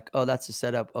and be like, "Oh, that's the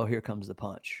setup. Oh, here comes the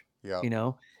punch." yeah, You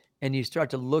know? And you start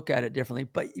to look at it differently,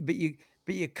 but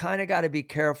you kinda gotta be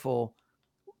careful.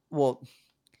 Well,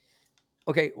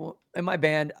 okay, well, in my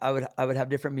band, I would have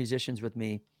different musicians with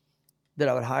me that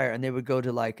I would hire, and they would go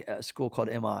to, like, a school called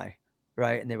MI,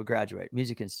 right? And they would graduate,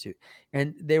 Music Institute,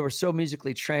 and they were so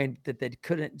musically trained that they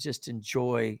couldn't just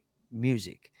enjoy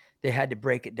music. They had to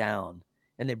break it down,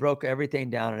 and they broke everything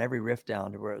down and every riff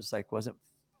down to where it was like wasn't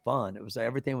fun. It was like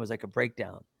everything was like a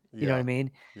breakdown. You know what I yeah,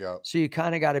 mean? yeah. So you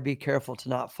kinda gotta be careful to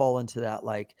not fall into that,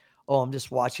 like, "Oh, I'm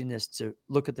just watching this to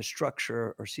look at the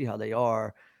structure or see how they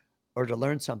are, or to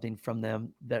learn something from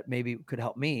them that maybe could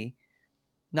help me."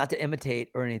 Not to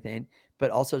imitate or anything,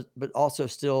 but also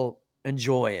still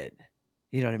enjoy it.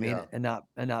 You know what I mean? Yeah. And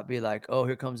not be like, "Oh,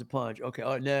 here comes a punch. Okay,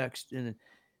 oh, next." And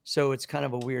so it's kind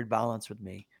of a weird balance with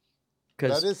me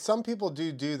That because is, some people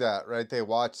do that, right? They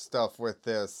watch stuff with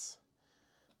this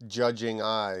judging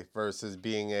eye versus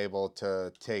being able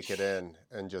to take it in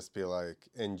and just be like,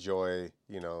 enjoy,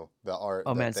 the art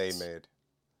oh man, that they made.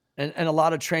 and a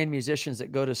lot of trained musicians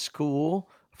that go to school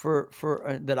for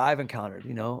that I've encountered,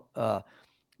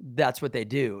 that's what they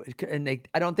do. And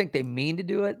I don't think they mean to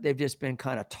do it. They've just been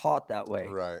kind of taught that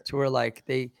way Right. to where like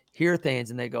they hear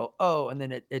things and they go, "Oh," and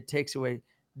then it takes away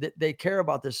that they care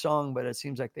about the song, but it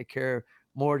seems like they care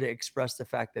more to express the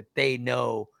fact that they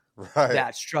know Right.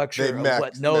 that They structure of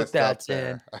what note messed up that's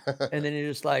in. there. And then you're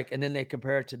just like, and then they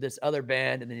compare it to this other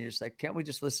band, and then you're just like, "Can't we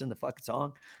just listen to the fucking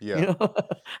song?" You Yeah. know?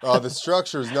 Oh, the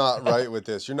structure is not right with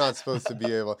this. You're not supposed to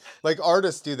be able, like,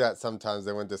 artists do that sometimes.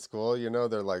 They went to school,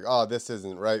 they're like, oh, this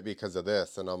isn't right because of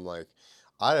this. And I'm like,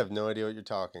 I have no idea what you're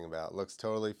talking about. Looks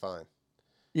totally fine.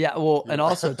 Yeah, well, You and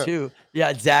also know? too, yeah,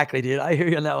 exactly, dude. I hear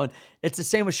you on that one. It's the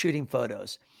same with shooting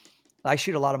photos. I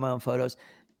shoot a lot of my own photos.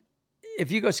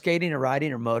 If you go skating or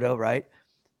riding or moto, right?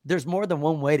 There's more than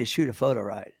one way to shoot a photo,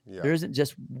 right? Yeah. There isn't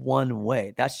just one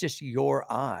way. That's just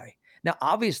your eye. Now,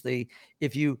 obviously,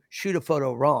 if you shoot a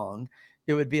photo wrong,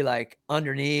 it would be like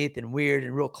underneath and weird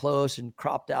and real close and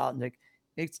cropped out, and like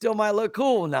it still might look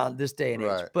cool now in this day and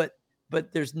age. Right. But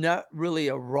there's not really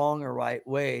a wrong or right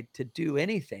way to do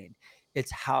anything.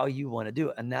 It's how you want to do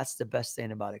it, and that's the best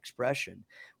thing about expression.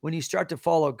 When you start to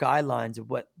follow guidelines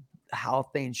of how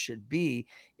things should be,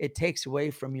 it takes away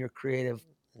from your creative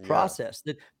Yeah. process.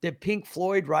 Did Pink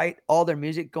Floyd write all their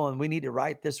music going, "We need to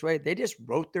write this way"? They just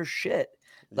wrote their shit.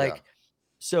 Yeah. Like,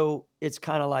 so it's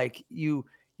kind of like you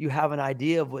have an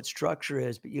idea of what structure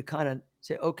is, but you kind of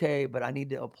say, "Okay, but I need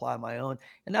to apply my own."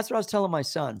 And that's what I was telling my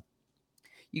son.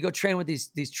 You go train with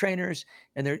these trainers,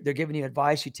 and they're giving you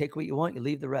advice. You take what you want, you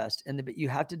leave the rest, but you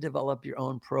have to develop your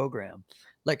own program.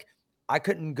 Like, I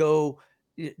couldn't go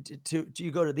to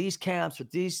you go to these camps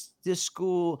with this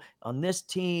school on this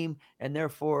team, and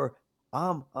therefore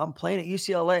I'm playing at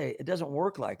UCLA. It doesn't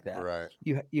work like that. Right.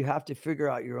 You have to figure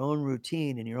out your own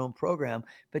routine and your own program,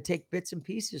 but take bits and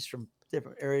pieces from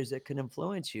different areas that can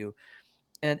influence you,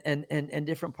 and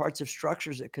different parts of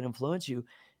structures that can influence you,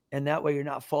 and that way you're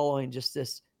not following just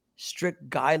this strict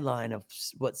guideline of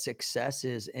what success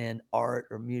is in art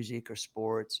or music or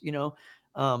sports.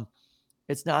 Um,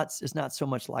 it's not so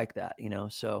much like that.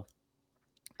 So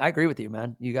I agree with you,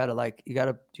 man. You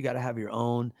gotta have your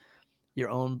own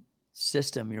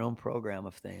system, your own program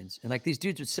of things. And like these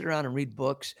dudes would sit around and read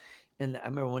books. And I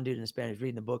remember one dude in Spanish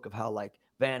reading the book of how like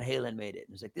Van Halen made it.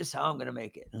 And it's like, this is how I'm gonna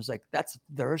make it. And it's like, that's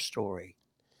their story.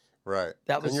 Right.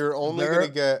 That And was you're only going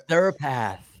to their get, their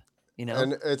path, you know?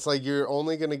 and it's like you're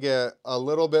only going to get a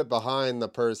little bit behind the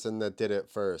person that did it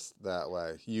first that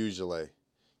way, usually.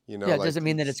 Yeah, it Like, doesn't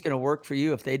mean that it's gonna work for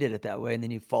you if they did it that way and then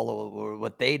you follow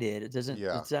what they did. It doesn't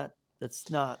yeah. it's not that's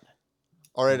not,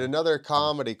 All you right. know. Another Um,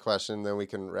 comedy question, then we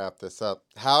can wrap this up.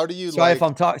 How do you sorry if like,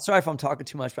 I'm talking sorry if I'm talking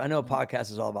too much, but I know a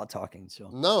podcast is all about talking. So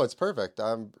no, it's perfect.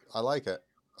 I like it.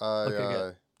 I, okay,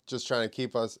 good. just trying to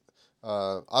keep us,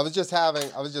 I was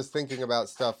just thinking about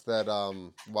stuff that,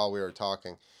 while we were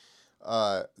talking,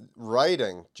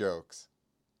 writing jokes.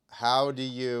 How do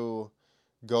you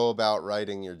go about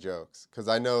writing your jokes? Because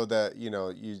I know that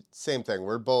same thing.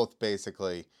 We're both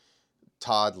basically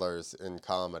toddlers in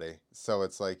comedy, so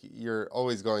it's like you're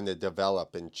always going to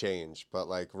develop and change. But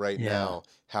like right Yeah. now,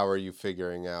 how are you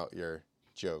figuring out your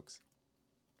jokes?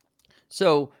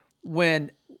 So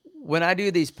when when I do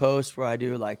these posts where I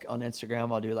do like on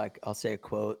Instagram, I'll say a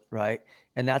quote, right?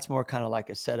 And that's more kind of like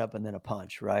a setup and then a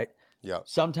punch, right? Yeah,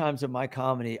 Sometimes in my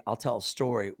comedy, I'll tell a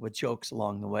story with jokes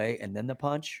along the way and then the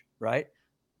punch, right?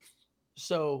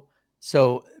 So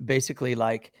so basically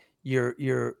like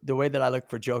you're the way that I look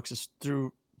for jokes is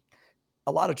through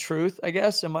a lot of truth, I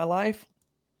guess, in my life.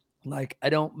 Like I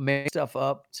don't make stuff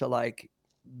up to like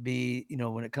be,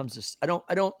 when it comes to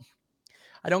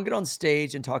I don't get on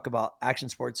stage and talk about action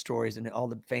sports stories and all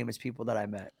the famous people that I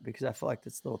met because I feel like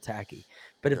that's a little tacky.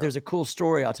 But if yeah, there's a cool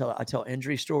story, I tell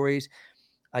injury stories.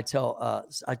 I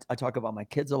talk about my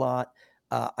kids a lot.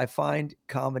 I find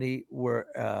comedy where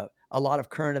a lot of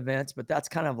current events, but that's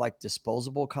kind of like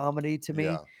disposable comedy to me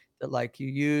yeah. that like you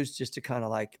use just to kind of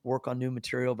like work on new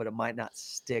material, but it might not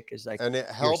stick as like And it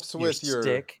your helps your with your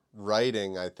stick.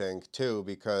 writing, I think, too,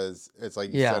 because it's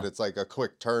like you said, Yeah. it's like a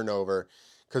quick turnover.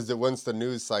 Because once the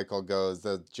news cycle goes,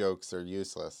 the jokes are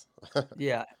useless.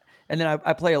 Yeah, and then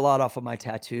I play a lot off of my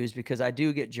tattoos because I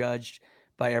do get judged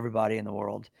by everybody in the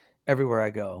world everywhere I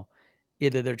go.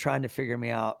 Either they're trying to figure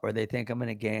me out or they think I'm in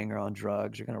a gang or on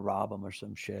drugs or gonna rob them or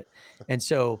some shit. And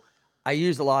so I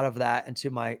use a lot of that into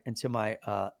my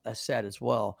a set as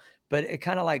well. But it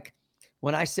kinda like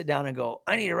when I sit down and go,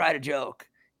 "I need to write a joke,"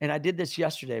 and I did this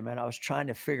yesterday, man. I was trying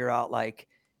to figure out like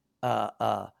uh,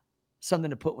 uh,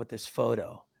 something to put with this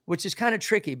photo, which is kind of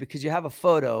tricky because you have a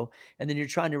photo and then you're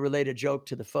trying to relate a joke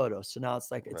to the photo. So now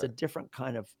it's like it's a Right. different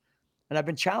kind of, and I've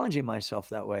been challenging myself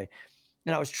that way.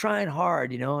 And I was trying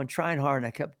hard, and trying hard, and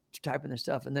I kept typing this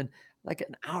stuff, and then like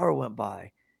an hour went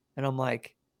by, and I'm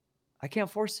like, I can't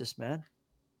force this, man.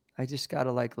 I just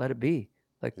gotta like let it be,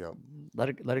 like Yep. let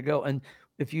it go. And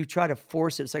if you try to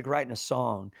force it, it's like writing a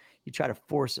song. You try to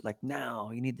force it, like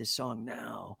now you need this song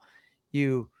now.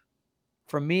 You,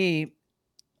 for me,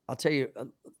 I'll tell you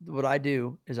what I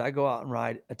do is I go out and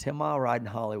ride a 10-mile ride in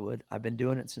Hollywood. I've been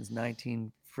doing it since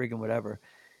 19 freaking whatever.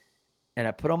 And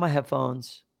I put on my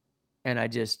headphones and I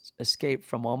just escape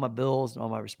from all my bills and all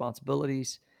my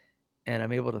responsibilities. And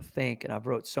I'm able to think. And I've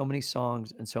wrote so many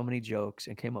songs and so many jokes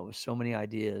and came up with so many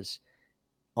ideas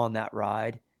on that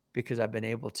ride because I've been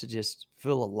able to just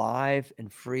feel alive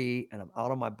and free. And I'm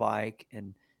out on my bike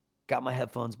and got my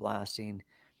headphones blasting.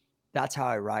 That's how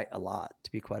I write a lot,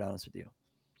 to be quite honest with you.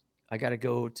 I got to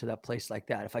go to that place like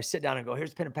that. If I sit down and go,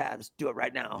 here's pen and pad, let's do it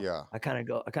right now. Yeah. I kind of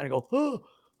go, oh,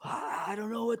 I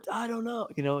don't know I don't know.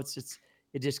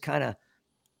 It just kind of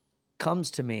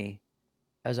comes to me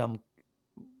as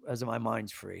my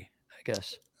mind's free, I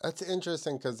guess. That's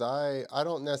interesting because I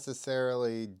don't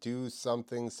necessarily do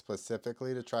something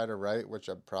specifically to try to write, which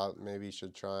I probably maybe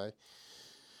should try.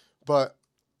 But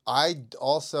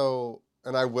also,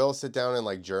 and I will sit down and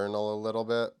like journal a little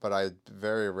bit, but I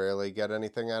very rarely get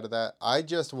anything out of that. I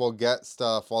just will get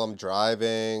stuff while I'm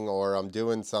driving or I'm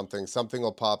doing something. Something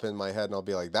will pop in my head and I'll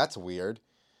be like, that's weird.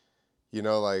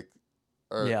 Like,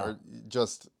 Yeah. or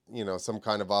just, some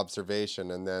kind of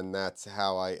observation. And then that's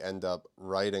how I end up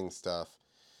writing stuff.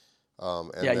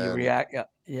 Yeah. And You then, react. Yeah.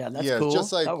 Yeah. That's yeah,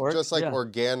 just cool. like, That works. just like Yeah.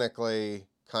 organically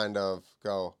kind of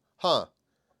go, huh?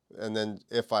 And then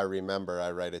if I remember,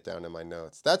 I write it down in my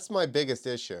notes. That's my biggest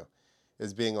issue,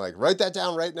 is being like, write that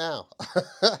down right now.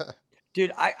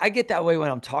 Dude, I get that way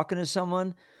when I'm talking to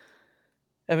someone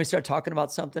and we start talking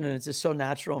about something and it's just so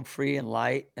natural and free and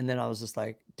light. And then I was just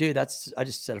like, dude, I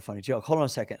just said a funny joke. Hold on a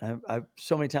second. I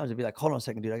so many times I'd be like, hold on a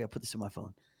second, dude. I got to put this in my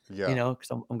phone, Yeah. because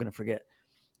I'm going to forget.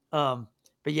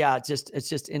 But yeah, it's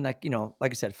just in like,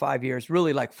 like I said, 5 years,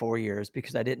 really like 4 years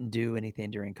because I didn't do anything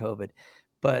during COVID.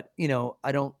 But,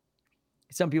 I don't,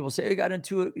 some people say you got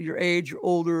into it, your age, you're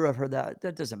older. I've heard that.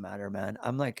 That doesn't matter, man.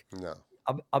 I'm like, No.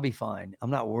 I'll be fine.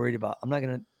 I'm not worried I'm not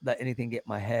going to let anything get in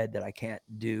my head that I can't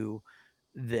do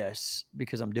this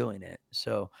because I'm doing it.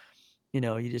 So, you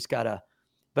just gotta,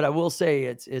 but I will say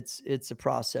it's a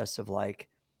process of like,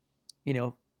 you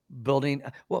know, building.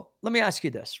 Well, let me ask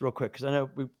you this real quick. Cause I know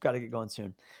we've got to get going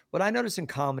soon. What I notice in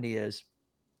comedy is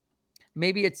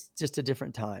maybe it's just a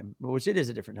different time, which it is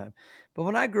a different time. But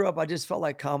when I grew up, I just felt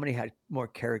like comedy had more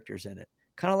characters in it.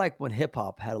 Kind of like when hip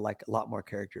hop had like a lot more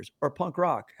characters or punk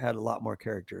rock had a lot more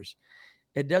characters.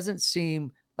 It doesn't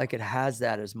seem like it has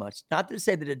that as much. Not to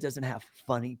say that it doesn't have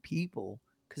funny people,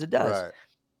 because it does, Right.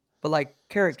 but like It's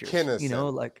characters,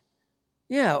 Kinnison. like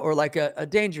yeah, or like a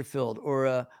Dangerfield or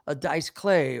a Dice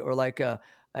Clay or like a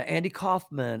Andy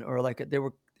Kaufman or like they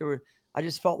were. I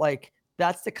just felt like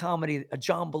that's the comedy. A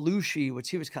John Belushi, which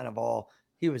he was kind of all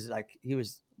he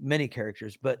was many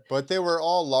characters, but But they were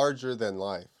all larger than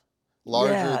life.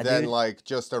 Larger yeah, than dude, like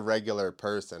just a regular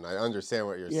person. I understand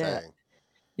what you're yeah, saying.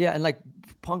 yeah, and like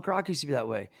punk rock used to be that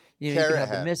way. You could Carrot have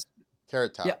the head. miss,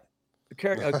 Carrot yeah, top.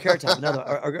 Carrot Top,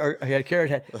 another, yeah, Carrot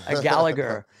Head, a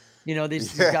Gallagher.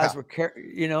 These guys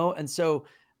Yeah. were, and so,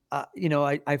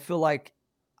 I feel like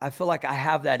I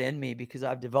have that in me because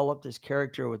I've developed this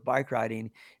character with bike riding,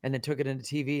 and then took it into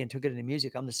TV and took it into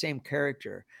music. I'm the same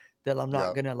character that I'm not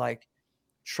Yep. gonna like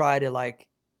try to like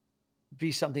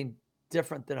be something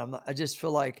different than I'm not. I just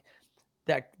feel like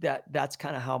that's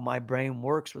kind of how my brain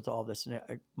works with all this, and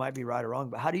it might be right or wrong.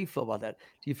 But how do you feel about that?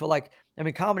 Do you feel like, I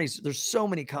mean, comedies? There's so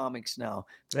many comics now,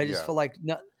 but I just Yeah. feel like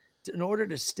in order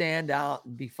to stand out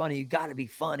and be funny, you got to be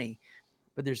funny,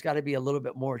 but there's got to be a little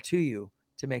bit more to you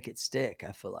to make it stick.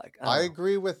 I feel like I I don't know.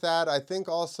 agree with that. I think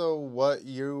also what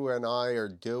you and I are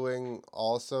doing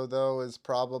also though is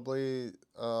probably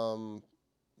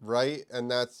right, and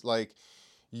that's like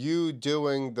you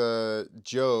doing the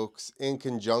jokes in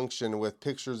conjunction with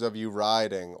pictures of you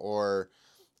riding or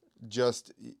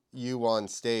just you on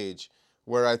stage,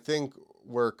 where I think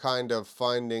we're kind of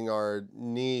finding our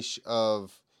niche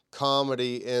of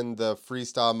comedy in the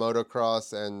freestyle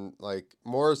motocross and like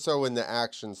more so in the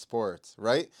action sports,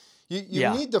 right? You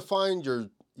Yeah, need to find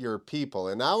your people,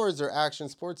 and ours are action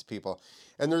sports people,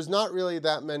 and there's not really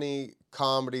that many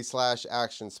comedy slash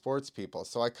action sports people.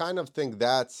 So I kind of think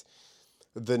that's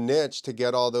the niche to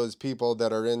get all those people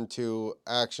that are into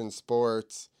action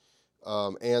sports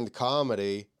and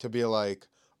comedy to be like,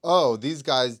 oh, these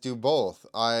guys do both.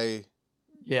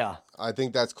 yeah, I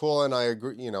think that's cool, and I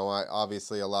agree. I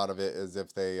obviously a lot of it is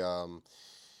if they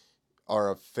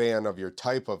are a fan of your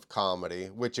type of comedy,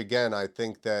 which again I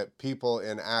think that people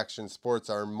in action sports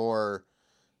are more.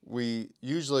 We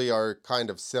usually are kind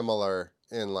of similar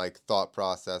in like thought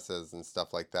processes and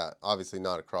stuff like that. Obviously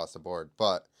not across the board,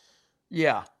 but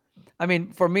yeah. I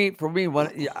mean, for me,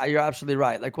 yeah, you're absolutely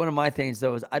right. Like one of my things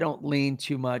though is I don't lean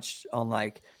too much on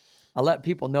like I let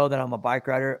people know that I'm a bike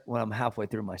rider when I'm halfway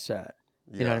through my set.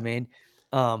 You know what yeah. I mean?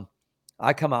 Um,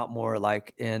 I come out more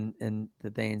like in the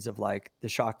things of like the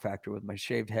shock factor with my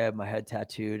shaved head, my head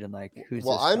tattooed, and like who's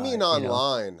Well, this I mean guy?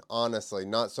 online, honestly,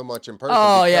 not so much in person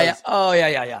Oh yeah, yeah. because Oh yeah,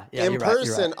 yeah, yeah. Yeah, in you're right. You're right.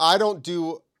 person I don't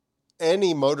do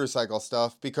any motorcycle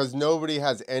stuff because nobody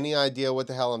has any idea what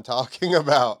the hell I'm talking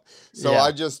about. So I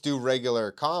Yeah. just do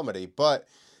regular comedy. But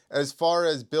as far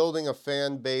as building a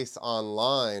fan base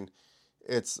online,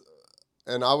 it's,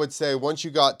 and I would say once you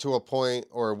got to a point,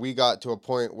 or we got to a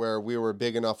point where we were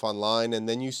big enough online, and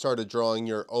then you started drawing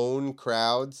your own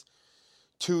crowds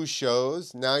to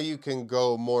shows, now you can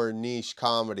go more niche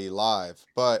comedy live.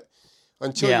 But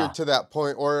until you're Yeah. to that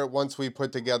point, or once we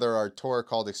put together our tour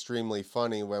called Extremely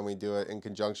Funny, when we do it in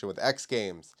conjunction with X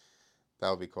Games, that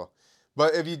would be cool.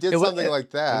 But if you It did would something like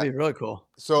it'd be that, really cool.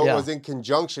 so it Yeah. was in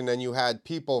conjunction and you had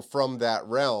people from that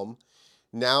realm.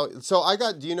 Now, so I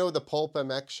got, do you know the Pulp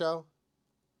MX show?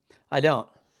 I don't.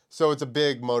 So it's a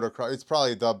big motocross. It's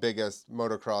probably the biggest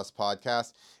motocross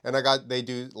podcast. And they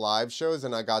do live shows,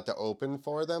 and I got to open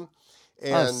for them. Oh,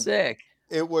 And sick.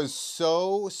 it was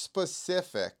so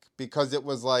specific because it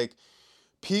was like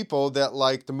people that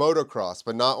liked motocross,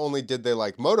 but not only did they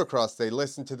like motocross, they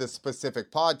listened to this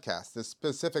specific podcast. This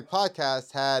specific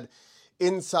podcast had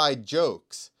inside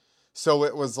jokes. So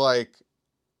it was like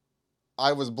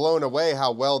I was blown away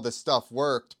how well the stuff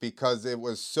worked because it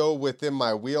was so within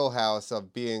my wheelhouse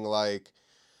of being like,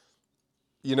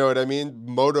 you know what I mean?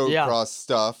 Yeah, Motocross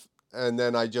stuff. And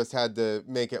then I just had to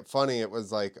make it funny. It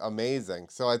was like amazing.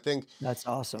 So I think that's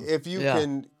awesome. if you Yeah.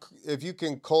 can if you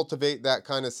can cultivate that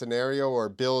kind of scenario or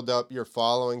build up your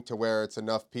following to where it's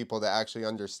enough people to actually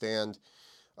understand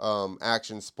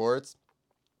action sports,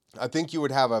 I think you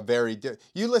would have a very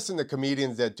you listen to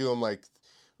comedians that do them like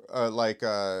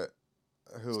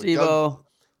who Steve-O.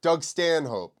 Doug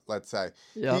Stanhope, let's say.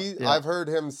 Yeah, yeah. I've heard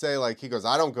him say, like, he goes,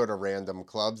 I don't go to random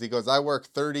clubs. He goes, I work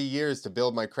 30 years to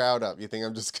build my crowd up. You think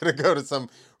I'm just gonna go to some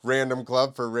random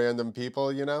club for random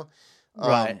people, you know?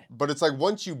 Right. But it's like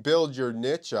once you build your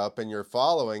niche up and your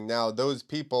following, now those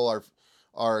people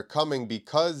are coming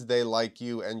because they like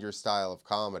you and your style of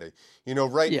comedy. You know,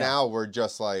 right Yeah. now we're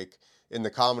just like in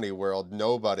the comedy world,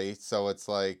 nobody. So it's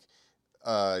like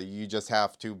you just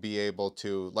have to be able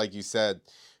to, like you said,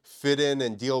 fit in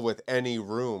and deal with any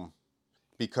room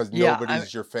because Yeah, I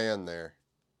nobody's your fan there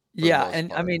for the yeah, most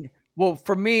and I part. mean, well,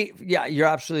 for me, yeah, you're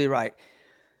absolutely right.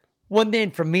 One thing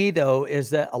for me though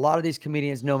is that a lot of these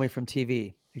comedians know me from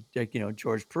TV, like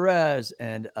George Perez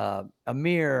and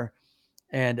Amir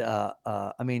and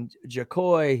I mean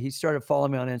Jacoy. He started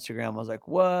following me on Instagram. I was like,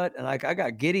 what? And like I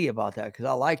got giddy about that because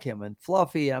I like him and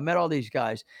Fluffy. And I met all these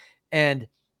guys, and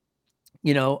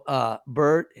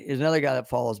Bert is another guy that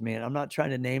follows me, and I'm not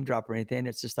trying to name drop or anything.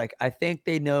 It's just like I think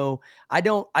they know. I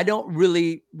don't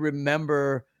really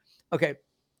remember. Okay,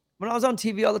 when I was on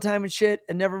TV all the time and shit,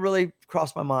 it never really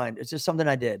crossed my mind. It's just something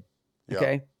I did. Yep.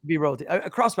 Okay. Be real.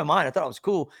 It crossed my mind. I thought it was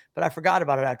cool, but I forgot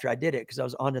about it after I did it because I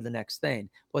was on to the next thing.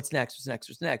 What's next? What's next?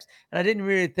 What's next? And I didn't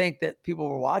really think that people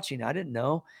were watching. I didn't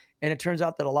know. And it turns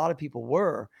out that a lot of people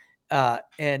were.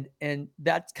 And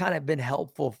that's kind of been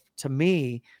helpful to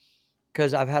me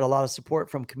because I've had a lot of support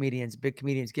from comedians, big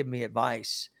comedians giving me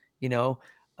advice, you know,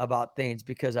 about things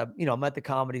because I'm at the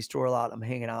comedy store a lot. I'm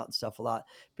hanging out and stuff a lot.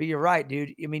 But you're right,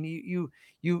 dude. I mean,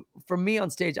 for me on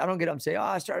stage, I don't get up and say, "Oh,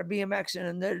 I started BMXing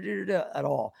and at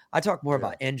all." I talk more Yeah.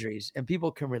 about injuries, and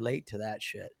people can relate to that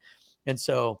shit. And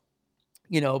so,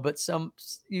 but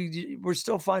we're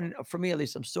still finding, for me at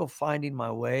least, I'm still finding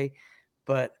my way,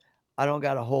 but I don't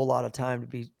got a whole lot of time to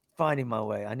be finding my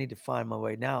way. I need to find my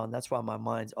way now. And that's why my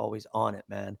mind's always on it,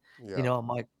 man. Yeah. I'm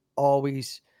like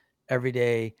always every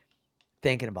day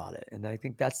thinking about it. And I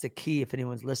think that's the key. If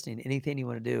anyone's listening, anything you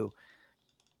want to do,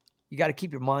 you got to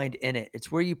keep your mind in it.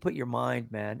 It's where you put your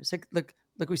mind, man. It's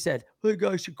like we said, hey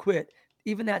guys should quit.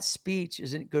 Even that speech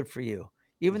isn't good for you.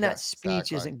 Even Yeah. that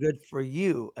speech Exactly. isn't good for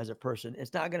you as a person.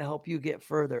 It's not going to help you get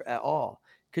further at all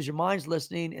because your mind's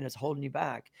listening and it's holding you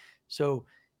back. So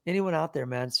anyone out there,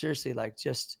 man, seriously, like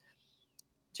just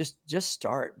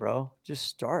start, bro. Just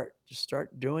start. Just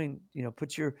start doing,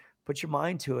 put your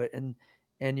mind to it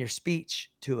and your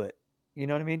speech to it. You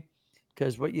know what I mean?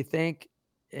 Because what you think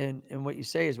and what you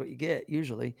say is what you get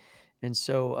usually. And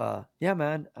so yeah,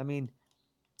 man. I mean,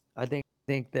 I think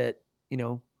that,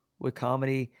 with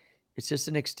comedy, it's just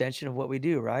an extension of what we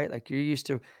do, right? Like you're used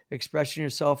to expressing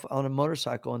yourself on a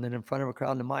motorcycle and then in front of a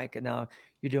crowd on the mic, and now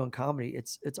you're doing comedy.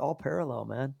 It's all parallel,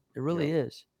 man. It really Yep.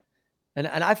 is. And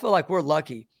I feel like we're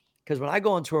lucky because when I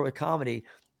go on tour with comedy,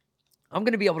 I'm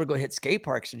gonna be able to go hit skate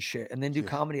parks and shit and then do Yeah.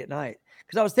 comedy at night.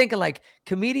 Because I was thinking like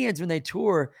comedians when they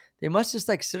tour, they must just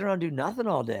like sit around and do nothing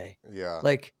all day. Yeah.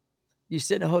 Like you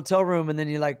sit in a hotel room and then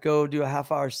you like go do a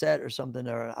half hour set or something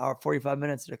or an hour 45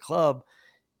 minutes at a club.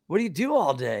 What do you do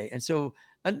all day? And so,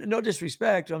 no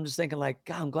disrespect, I'm just thinking like,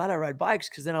 God, I'm glad I ride bikes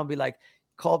because then I'll be like,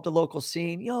 call up the local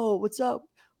scene. Yo, what's up?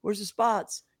 Where's the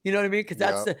spots? You know what I mean? Because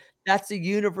that's Yep. the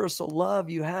universal love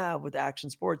you have with action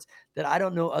sports that I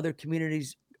don't know other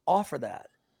communities offer that.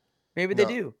 Maybe they No,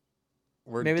 do.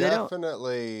 we're Maybe they don't.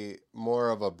 definitely more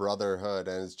of a brotherhood,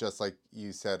 and it's just like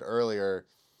you said earlier,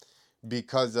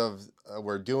 because of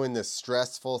we're doing this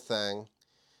stressful thing,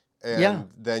 Yeah.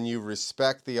 and then you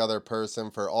respect the other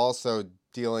person for also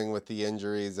dealing with the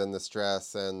injuries and the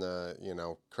stress and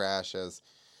the crashes.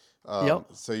 Yep.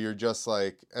 So you're just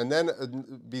like, and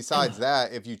then besides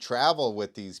that, if you travel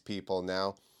with these people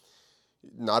now,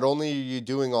 not only are you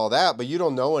doing all that, but you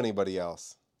don't know anybody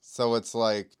else. So it's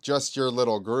like just your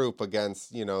little group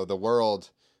against, the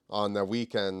world on the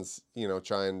weekends,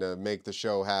 trying to make the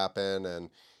show happen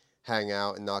and hang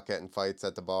out and not get in fights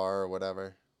at the bar or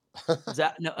whatever.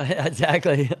 No,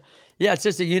 exactly. Yeah, it's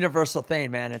just a universal thing,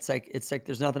 man. It's like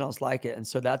there's nothing else like it. And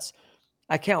so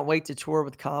I can't wait to tour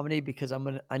with comedy because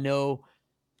I know,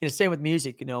 same with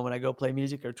music, when I go play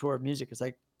music or tour of music, it's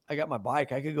like I got my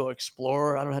bike. I could go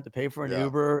explore. I don't have to pay for an Yeah.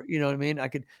 Uber. You know what I mean? I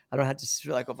don't have to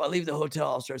feel like if I leave the hotel,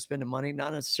 I'll start spending money.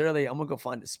 Not necessarily. I'm gonna go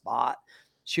find a spot.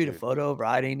 shoot a dude. photo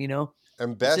riding, you know?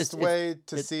 And It's best just it's way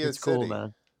to it's see a it's cool, city.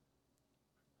 man.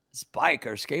 It's bike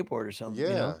or skateboard or something,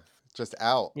 Yeah, just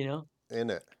out you know? in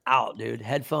it. Out, dude.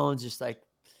 Headphones, just like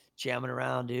jamming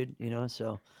around, dude, you know?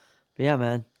 So, but yeah,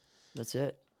 man, that's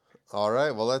it. All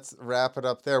right, well, let's wrap it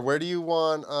up there. Where do you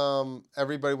want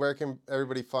everybody? Where can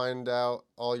everybody find out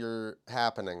all your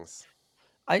happenings?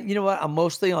 You know what? I'm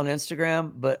mostly on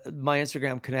Instagram, but my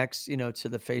Instagram connects, to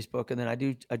the Facebook, and then I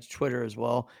do Twitter as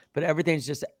well. But everything's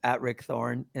just at Rick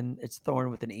Thorne, and it's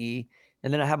Thorne with an E.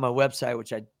 And then I have my website,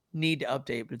 which I need to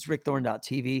update, but it's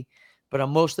rickthorne.tv. But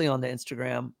I'm mostly on the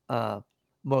Instagram.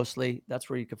 Mostly, that's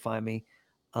where you can find me.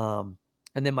 And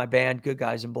then my band, Good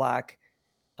Guys in Black,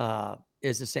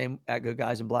 is the same at Good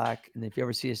Guys in Black. And if you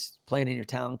ever see us playing in your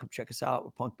town, come check us out. We're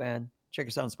a punk band. Check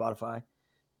us out on Spotify,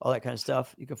 all that kind of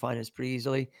stuff. You can find us pretty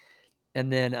easily.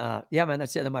 And then, yeah, man,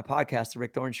 that's it. And then my podcast, The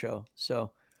Rick Thorne Show.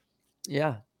 So,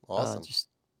 yeah, Awesome. just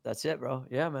that's it, bro.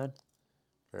 Yeah, man.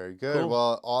 Very good. Cool.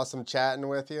 Well, awesome chatting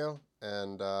with you.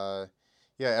 And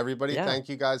yeah, everybody, Yeah. thank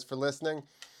you guys for listening.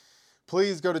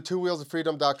 Please go to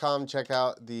twowheelsoffreedom.com. Check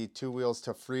out the Two Wheels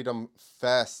to Freedom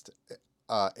Fest,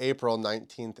 April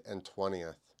 19th and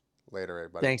 20th. Later,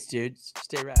 everybody. Thanks, dude.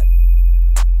 Stay rad.